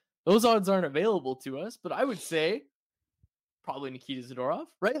target? Those odds aren't available to us, but I would say probably Nikita Zadorov,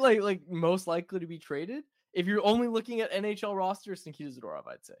 right? Like most likely to be traded. If you're only looking at NHL rosters, Nikita Zadorov,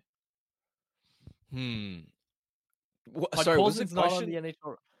 I'd say. Sorry, what's the not question? on the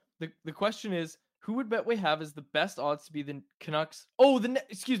NHL. The question is, who would Betway have as the best odds to be the Canucks? Oh,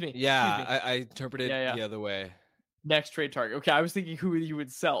 excuse me. I interpreted the other way. Next trade target. Okay, I was thinking who you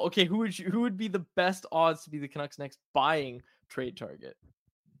would sell. Okay, who would be the best odds to be the Canucks' next buying trade target?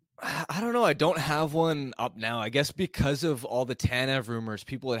 I don't know. I don't have one up now. I guess because of all the Tanev rumors,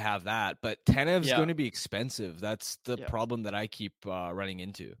 people would have that. But Tanev's going to be expensive. That's the problem that I keep running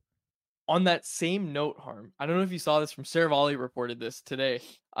into. On that same note, Harm, I don't know if you saw this from Sarah Volley reported this today.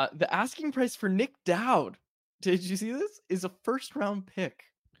 The asking price for Nick Dowd, did you see this? Is a first-round pick.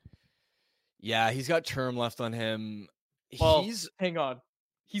 Yeah, he's got term left on him. Well, hang on.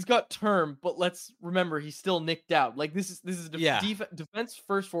 He's got term, but let's remember he's still Nick Dowd. Like, this is defense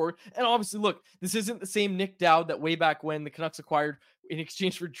first forward. And obviously, look, this isn't the same Nick Dowd that way back when the Canucks acquired in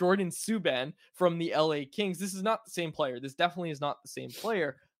exchange for Jordan Subban from the LA Kings. This is not the same player. This definitely is not the same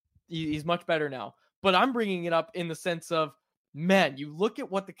player. He's much better now. But I'm bringing it up in the sense of, man, you look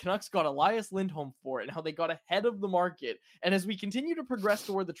at what the Canucks got Elias Lindholm for and how they got ahead of the market. And as we continue to progress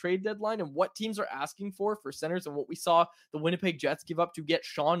toward the trade deadline and what teams are asking for centers and what we saw the Winnipeg Jets give up to get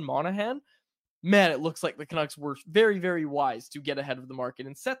Sean Monahan, man, it looks like the Canucks were very, very wise to get ahead of the market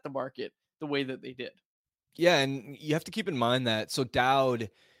and set the market the way that they did. Yeah, and you have to keep in mind that, so Dowd,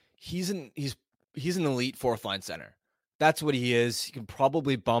 he's he's an elite fourth line center. That's what he is. He can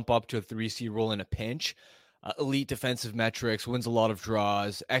probably bump up to a 3C role in a pinch. Elite defensive metrics, wins a lot of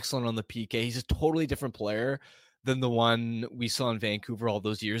draws, excellent on the PK. He's a totally different player than the one we saw in Vancouver all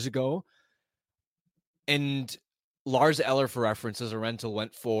those years ago. And Lars Eller, for reference, as a rental,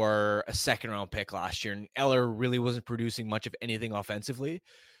 went for a second-round pick last year, and Eller really wasn't producing much of anything offensively.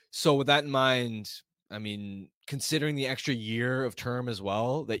 So with that in mind, I mean, considering the extra year of term as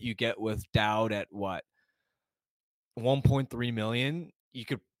well that you get with Dowd at what, 1.3 million, you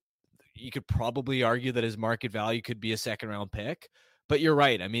could probably argue that his market value could be a second-round pick. But you're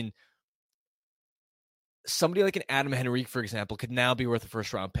right. I mean, somebody like an Adam Henrique, for example, could now be worth a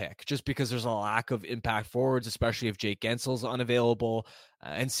first-round pick just because there's a lack of impact forwards, especially if Jake Gensel's unavailable,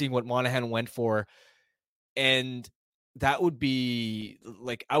 and seeing what Monahan went for. And that would be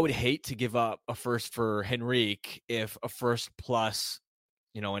like, I would hate to give up a first for Henrique if a first plus,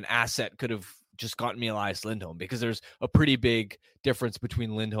 an asset could have just gotten me Elias Lindholm, because there's a pretty big difference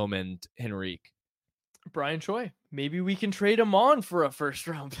between Lindholm and Henrique. Brian Choi, maybe we can trade him on for a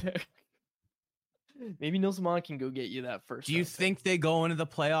first-round pick. Maybe Nils Amon can go get you that first. Do you think they go into the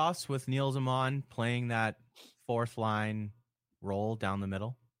playoffs with Nils Amon playing that fourth line role down the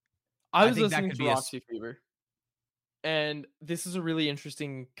middle? I was listening to Roxy Fever, and this is a really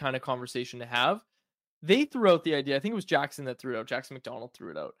interesting kind of conversation to have. They threw out the idea. I think it was Jackson that threw it out. Jackson McDonald threw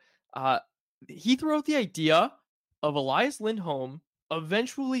it out. He threw out the idea of Elias Lindholm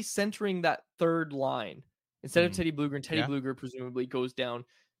eventually centering that third line instead of Teddy Bluger, and Teddy Bluger presumably goes down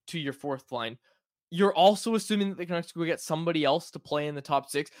to your fourth line. You're also assuming that the Canucks go get somebody else to play in the top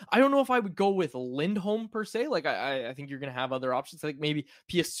six. I don't know if I would go with Lindholm per se. Like, I think you're going to have other options. Like maybe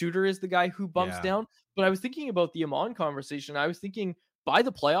Pius Suter is the guy who bumps down. But I was thinking about the Amon conversation. I was thinking by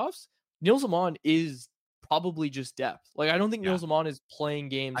the playoffs, Nils Amon is probably just depth. Like, I don't think Nils Amon is playing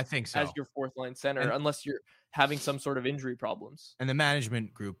games I think so. as your fourth line center unless you're having some sort of injury problems. And the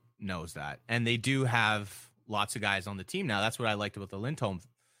management group knows that. And they do have lots of guys on the team now. That's what I liked about the Lindholm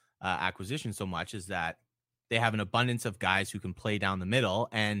acquisition so much, is that they have an abundance of guys who can play down the middle.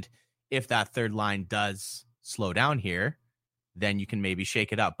 And if that third line does slow down here, then you can maybe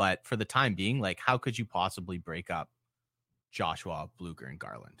shake it up. But for the time being, like, how could you possibly break up Joshua, Bluger, and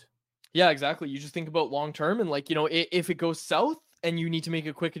Garland? Yeah, exactly. You just think about long term, and like, if it goes south and you need to make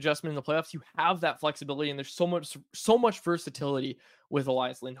a quick adjustment in the playoffs, you have that flexibility, and there's so much versatility with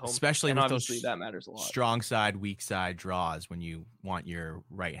Elias Lindholm, especially and with obviously those that matters a lot. Strong side, weak side draws when you want your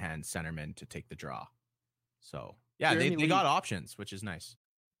right hand centerman to take the draw. So yeah, they got options, which is nice.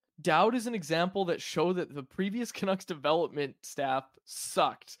 Dowd is an example that showed that the previous Canucks development staff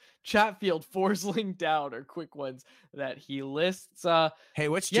sucked. Chatfield, Forsling, Dowd are quick ones that he lists. Hey,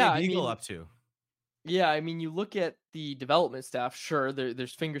 what's Jay Beagle up to? Yeah, I mean, you look at the development staff, sure,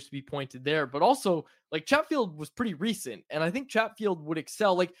 there's fingers to be pointed there, but also, like, Chatfield was pretty recent, and I think Chatfield would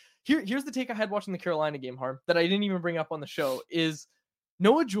excel. Like, here's the take I had watching the Carolina game, Harm, that I didn't even bring up on the show, is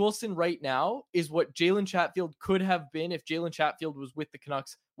Noah Juleson right now is what Jalen Chatfield could have been if Jalen Chatfield was with the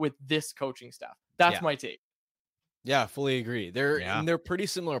Canucks with this coaching staff. That's my take. Yeah, fully agree. They're pretty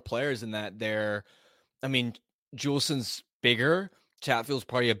similar players in that Juleson's bigger. Chatfield's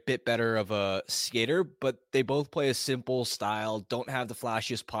probably a bit better of a skater, but they both play a simple style, don't have the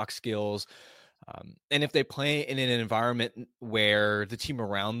flashiest puck skills. And if they play in an environment where the team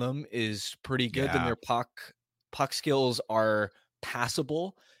around them is pretty good, then their puck skills are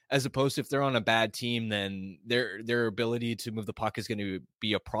passable, as opposed to if they're on a bad team, then their ability to move the puck is going to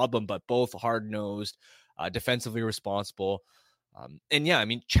be a problem. But both hard-nosed, defensively responsible. And yeah, I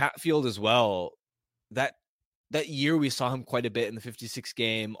mean, Chatfield as well, that year we saw him quite a bit in the 56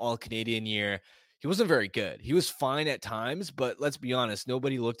 game All-Canadian year. He wasn't very good. He was fine at times, but let's be honest,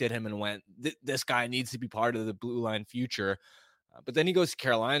 nobody looked at him and went, this guy needs to be part of the blue line future. But then he goes to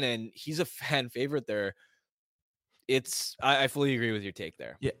Carolina and he's a fan favorite there. I fully agree with your take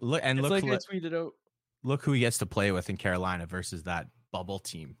there. Yeah, I tweeted out. Look who he gets to play with in Carolina versus that bubble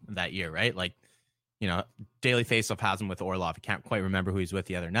team that year, right? Like, Daily Faceoff has him with Orlov. I can't quite remember who he's with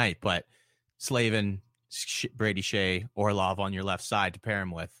the other night, but Slavin, Brady Shea, Orlov on your left side to pair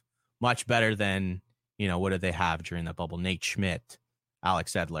him with. Much better than, what did they have during that bubble? Nate Schmidt,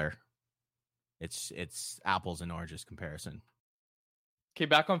 Alex Edler. It's apples and oranges comparison. Okay,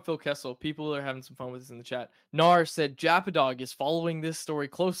 back on Phil Kessel. People are having some fun with this in the chat. Nar said, Japadog is following this story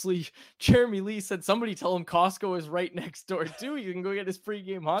closely. Jeremy Lee said, somebody tell him Costco is right next door too. You can go get his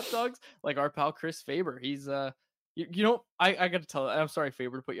pregame hot dogs. Like our pal Chris Faber. He's, I got to tell you, I'm sorry,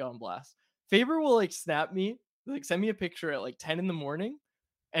 Faber, to put you on blast. Faber will snap me, send me a picture at 10 in the morning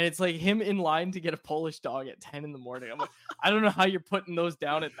And it's like him in line to get a Polish dog at 10 in the morning. I'm like, I don't know how you're putting those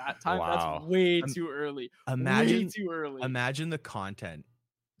down at that time. Wow. That's way too early. Way too early. Imagine the content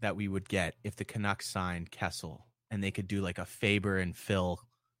that we would get if the Canucks signed Kessel and they could do like a Faber and Phil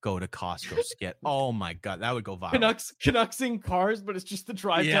go to Costco skit. Oh my God, that would go viral. Canucks in cars, but it's just the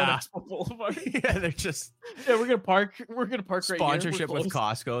drive down Expo Boulevard. Yeah, they're just we're gonna park right here. Sponsorship with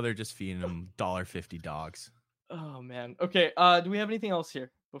Costco. They're just feeding them $1.50 dogs. Oh man. Okay. Do we have anything else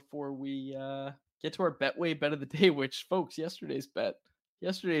here before we get to our Betway bet of the day? Which, folks, yesterday's bet.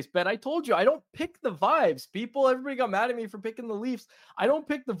 I told you I don't pick the vibes. People, everybody got mad at me for picking the Leafs. I don't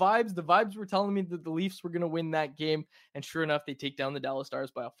pick the vibes. The vibes were telling me that the Leafs were going to win that game. And sure enough, they take down the Dallas Stars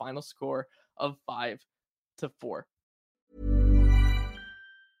by a final score of 5-4.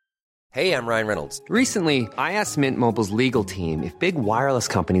 Hey, I'm Ryan Reynolds. Recently, I asked Mint Mobile's legal team if big wireless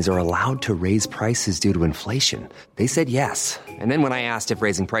companies are allowed to raise prices due to inflation. They said yes. And then when I asked if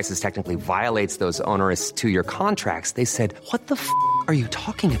raising prices technically violates those onerous 2-year contracts, they said, "What the f*** are you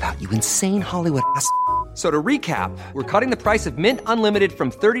talking about, you insane Hollywood ass?" So to recap, we're cutting the price of Mint Unlimited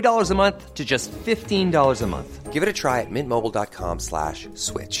from $30 a month to just $15 a month. Give it a try at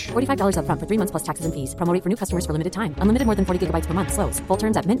mintmobile.com/switch. $45 up front for 3 months plus taxes and fees. Promo rate for new customers for limited time. Unlimited more than 40 gigabytes per month. Slows full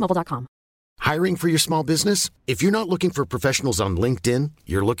terms at mintmobile.com. Hiring for your small business? If you're not looking for professionals on LinkedIn,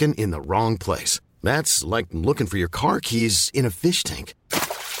 you're looking in the wrong place. That's like looking for your car keys in a fish tank.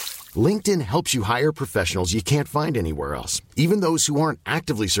 LinkedIn helps you hire professionals you can't find anywhere else, even those who aren't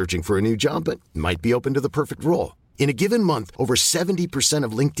actively searching for a new job but might be open to the perfect role. In a given month, over 70%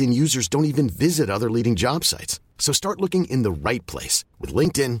 of LinkedIn users don't even visit other leading job sites. So start looking in the right place. With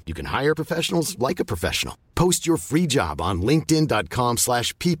LinkedIn, you can hire professionals like a professional. Post your free job on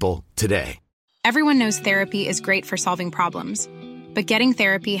linkedin.com/people today. Everyone knows therapy is great for solving problems, but getting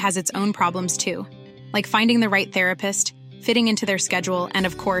therapy has its own problems too, like finding the right therapist, fitting into their schedule, and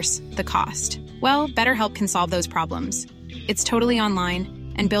of course, the cost. Well, BetterHelp can solve those problems. It's totally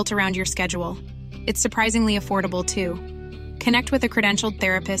online and built around your schedule. It's surprisingly affordable too. Connect with a credentialed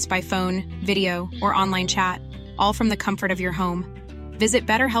therapist by phone, video, or online chat, all from the comfort of your home. Visit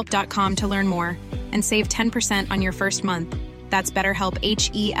BetterHelp.com to learn more and save 10% on your first month. That's BetterHelp,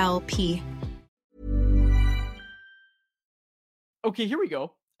 H-E-L-P. Okay, here we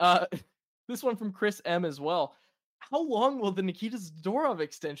go. This one from Chris M as well. How long will the Nikita Zadorov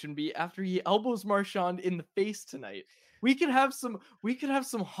extension be after he elbows Marchand in the face tonight? We could have some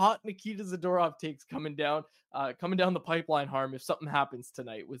hot Nikita Zadorov takes coming down the pipeline, Harm, if something happens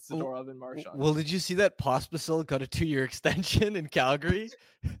tonight with Zadorov and Marchand. Well, did you see that Pospisil got a 2-year extension in Calgary?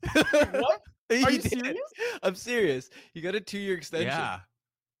 What? Are you serious? I'm serious. He got a 2-year extension. Yeah,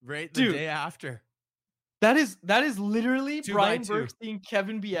 right the day after. That is literally 2 Brian by 2. Burke seeing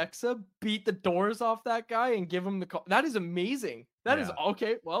Kevin Bieksa beat the doors off that guy and give him the call. That is amazing. That is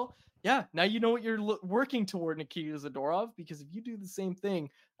okay. Well, yeah. Now you know what you're working toward, Nikita Zadorov, because if you do the same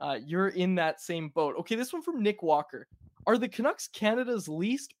thing, you're in that same boat. Okay, this one from Nick Walker. Are the Canucks Canada's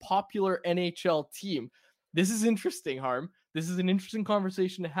least popular NHL team? This is interesting, Harm. This is an interesting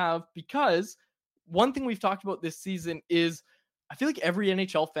conversation to have because one thing we've talked about this season is I feel like every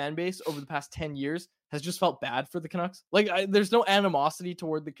NHL fan base over the past 10 years has just felt bad for the Canucks. Like there's no animosity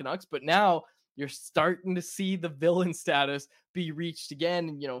toward the Canucks, but now you're starting to see the villain status be reached again.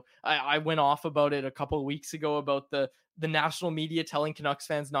 And, you know, I went off about it a couple of weeks ago about the national media telling Canucks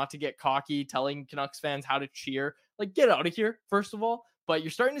fans not to get cocky, telling Canucks fans how to cheer. Like, get out of here, first of all. But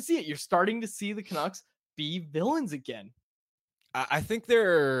you're starting to see it. You're starting to see the Canucks be villains again. I think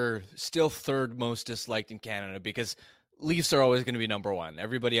they're still third most disliked in Canada because Leafs are always going to be number one.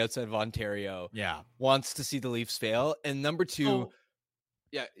 Everybody outside of Ontario wants to see the Leafs fail. And number two,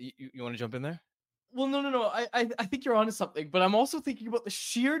 you want to jump in there? Well, no. I think you're onto something, but I'm also thinking about the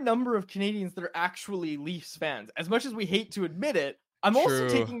sheer number of Canadians that are actually Leafs fans. As much as we hate to admit it, I'm also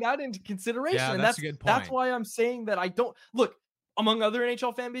taking that into consideration. Yeah, and that's a good point. That's why I'm saying that I don't look among other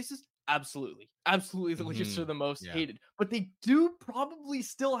NHL fan bases. Absolutely. The Leafs are the most hated, but they do probably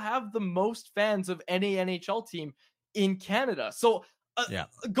still have the most fans of any NHL team in Canada. So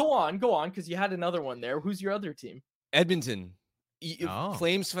go on, because you had another one there. Who's your other team? Edmonton.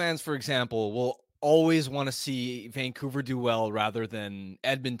 Flames fans, for example, will always want to see Vancouver do well rather than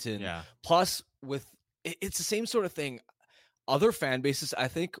Edmonton. Yeah. Plus, it's the same sort of thing. Other fan bases, I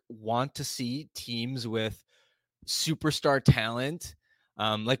think, want to see teams with superstar talent.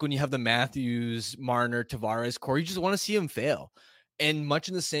 Like when you have the Matthews, Marner, Tavares core, you just want to see them fail. And much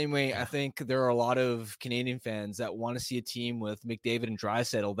in the same way, I think there are a lot of Canadian fans that want to see a team with McDavid and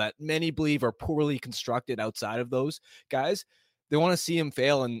Draisaitl that many believe are poorly constructed outside of those guys. They want to see them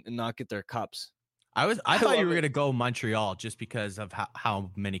fail and not get their cups. I thought you were love going to it. go Montreal just because of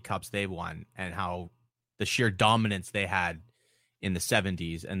how many cups they won and how the sheer dominance they had in the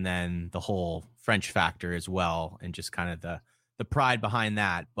 70s, and then the whole French factor as well, and just kind of the pride behind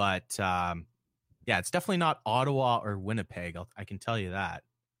that. But yeah, it's definitely not Ottawa or Winnipeg. I can tell you that.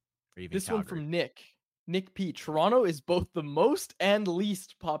 Or even This one Calgary. from Nick P. Toronto is both the most and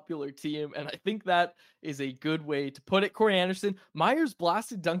least popular team, and I think that is a good way to put it. Corey Anderson, Myers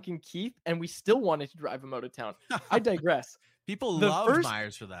blasted Duncan Keith, and we still wanted to drive him out of town. I digress. People The loved first-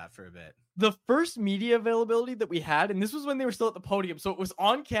 Myers for that for a bit. The first media availability that we had, and this was when they were still at the podium, so it was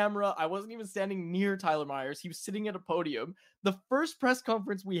on camera. I wasn't even standing near Tyler Myers. He was sitting at a podium. The first press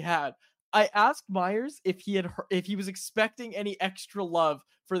conference we had, I asked Myers if he was expecting any extra love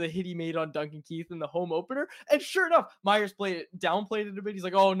for the hit he made on Duncan Keith in the home opener, and sure enough, Myers downplayed it a bit. He's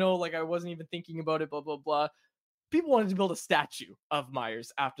like, "Oh no, like I wasn't even thinking about it." Blah blah blah. People wanted to build a statue of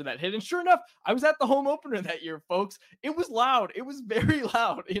Myers after that hit. And sure enough, I was at the home opener that year, folks. It was loud. It was very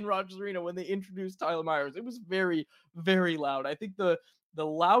loud in Rogers Arena when they introduced Tyler Myers. It was very, very loud. I think the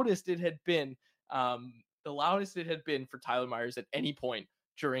loudest it had been, for Tyler Myers at any point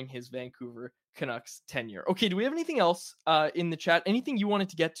during his Vancouver Canucks tenure. Okay, do we have anything else in the chat? Anything you wanted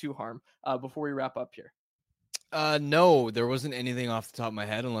to get to, Harm, before we wrap up here? No, there wasn't anything off the top of my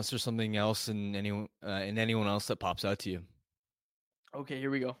head, unless there's something else in anyone else that pops out to you. Okay,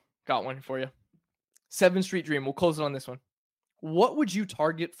 here we go. Got one for you. 7th Street Dream. We'll close it on this one. What would you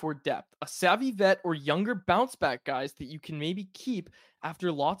target for depth? A savvy vet or younger bounce back guys that you can maybe keep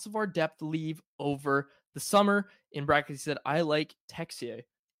after lots of our depth leave over the summer? In brackets, he said, I like Texier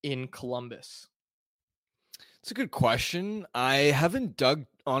in Columbus. It's a good question. I haven't dug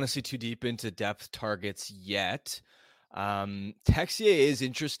honestly too deep into depth targets yet. Texier is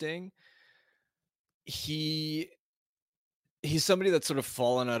interesting. He's somebody that's sort of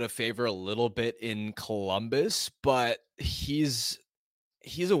fallen out of favor a little bit in Columbus, but he's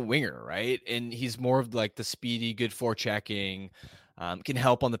a winger, right? And he's more of like the speedy, good forechecking, can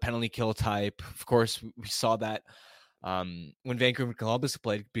help on the penalty kill type. Of course, we saw that when Vancouver and Columbus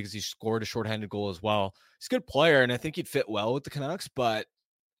played, because he scored a shorthanded goal as well. He's a good player, and I think he'd fit well with the Canucks, but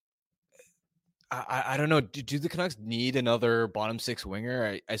I don't know. Do the Canucks need another bottom six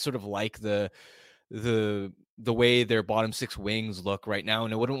winger? I sort of like the way their bottom six wings look right now,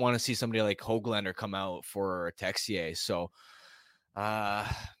 and I wouldn't want to see somebody like Höglander come out for Texier. So I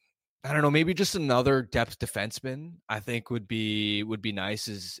don't know, maybe just another depth defenseman I think would be nice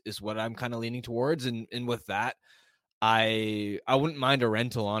is what I'm kind of leaning towards. And with that, I wouldn't mind a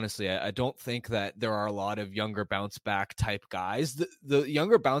rental, honestly. I don't think that there are a lot of younger bounce back type guys. The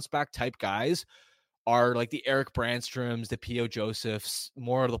younger bounce back type guys are like the Eric Brandstroms, the P.O. Josephs,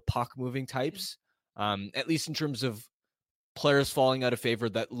 more of the puck moving types, at least in terms of players falling out of favor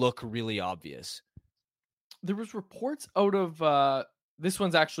that look really obvious. There was reports out of this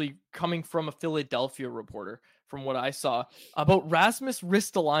one's actually coming from a Philadelphia reporter, from what I saw, about Rasmus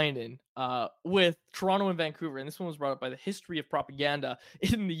Ristolainen with Toronto and Vancouver. And this one was brought up by the History of Propaganda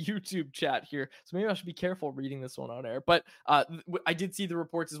in the YouTube chat here. So maybe I should be careful reading this one on air. But I did see the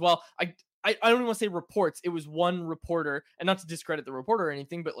reports as well. I don't even want to say reports. It was one reporter, and not to discredit the reporter or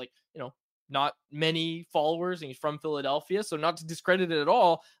anything, but like, you know, not many followers, and he's from Philadelphia, so not to discredit it at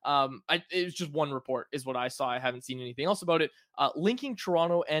all. It was just one report is what I saw. I haven't seen anything else about it. Linking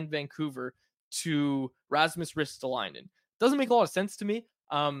Toronto and Vancouver to Rasmus Ristolainen doesn't make a lot of sense to me.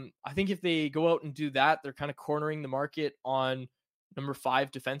 I think if they go out and do that, they're kind of cornering the market on number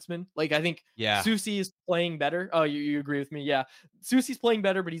 5 defenseman. Like, I think Susi is playing better. Oh, you agree with me? Yeah, Susi's playing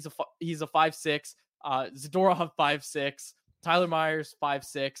better, but he's a 5'6". Zadorov 5'6". Tyler Myers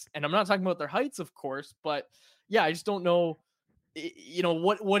 5'6", and I'm not talking about their heights, of course, but yeah, I just don't know, you know,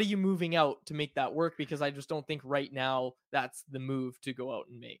 what are you moving out to make that work? Because I just don't think right now that's the move to go out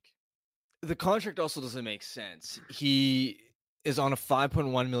and make. The contract also doesn't make sense. He is on a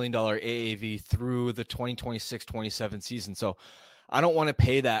 $5.1 million AAV through the 2026-27 season, so I don't want to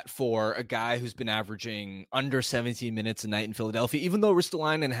pay that for a guy who's been averaging under 17 minutes a night in Philadelphia. Even though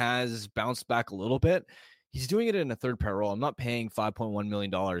Ristolainen has bounced back a little bit, he's doing it in a third pair role. I'm not paying $5.1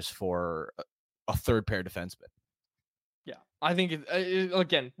 million for a third pair defenseman. Yeah, I think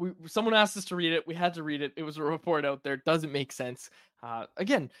again, someone asked us to read it. We had to read it. It was a report out there. It doesn't make sense.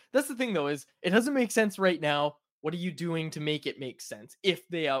 Again, that's the thing though, is it doesn't make sense right now. What are you doing to make it make sense if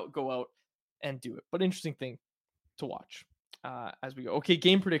they go out and do it? But interesting thing to watch as we go. Okay,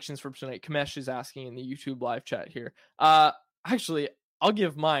 game predictions for tonight. Kamesh is asking in the YouTube live chat here. Actually, I'll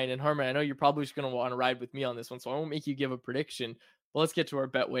give mine, and Harman, I know you're probably just going to want to ride with me on this one, so I won't make you give a prediction. But let's get to our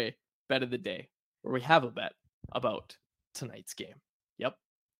bet of the day, where we have a bet about tonight's game. Yep,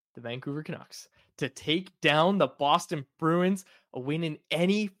 the Vancouver Canucks to take down the Boston Bruins, a win in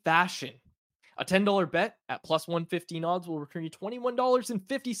any fashion. A $10 bet at plus 115 odds will return you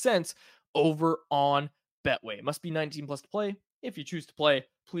 $21.50 over on Betway. Must be 19 plus to play. If you choose to play,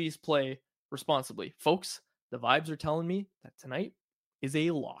 please play responsibly. Folks, the vibes are telling me that tonight is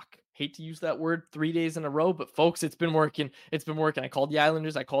a lock. Hate to use that word 3 days in a row, but folks, it's been working. It's been working. I called the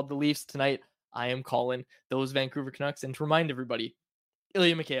Islanders. I called the Leafs tonight. I am calling those Vancouver Canucks. And to remind everybody,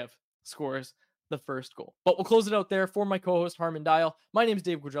 Ilya Mikheyev scores the first goal. But we'll close it out there. For my co-host Harman Dial, my name is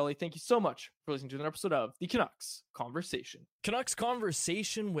Dave Guajelli. Thank you so much for listening to another episode of the Canucks Conversation. Canucks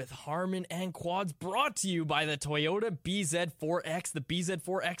Conversation with Harman and Quads, brought to you by the Toyota BZ4X. The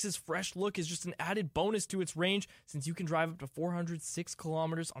BZ4X's fresh look is just an added bonus to its range, since you can drive up to 406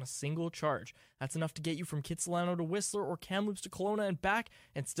 kilometers on a single charge. That's enough to get you from Kitsilano to Whistler or Kamloops to Kelowna and back,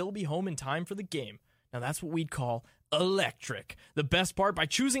 and still be home in time for the game. Now that's what we'd call electric. The best part, by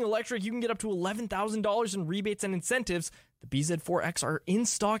choosing electric, you can get up to $11,000 in rebates and incentives. The BZ4X are in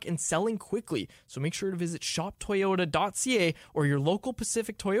stock and selling quickly, so make sure to visit shoptoyota.ca or your local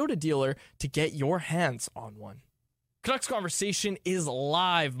Pacific Toyota dealer to get your hands on one. Canucks Conversation is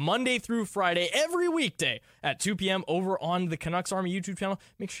live Monday through Friday, every weekday at 2 p.m. over on the Canucks Army YouTube channel.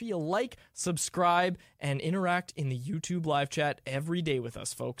 Make sure you like, subscribe, and interact in the YouTube live chat every day with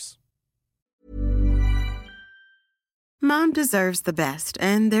us, folks. Mom deserves the best,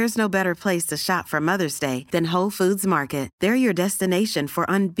 and there's no better place to shop for Mother's Day than Whole Foods Market. They're your destination for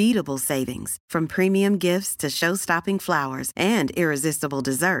unbeatable savings, from premium gifts to show-stopping flowers and irresistible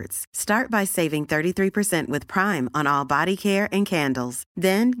desserts. Start by saving 33% with Prime on all body care and candles.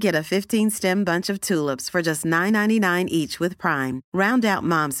 Then get a 15-stem bunch of tulips for just $9.99 each with Prime. Round out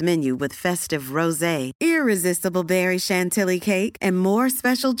Mom's menu with festive rosé, irresistible berry chantilly cake, and more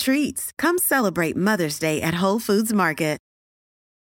special treats. Come celebrate Mother's Day at Whole Foods Market.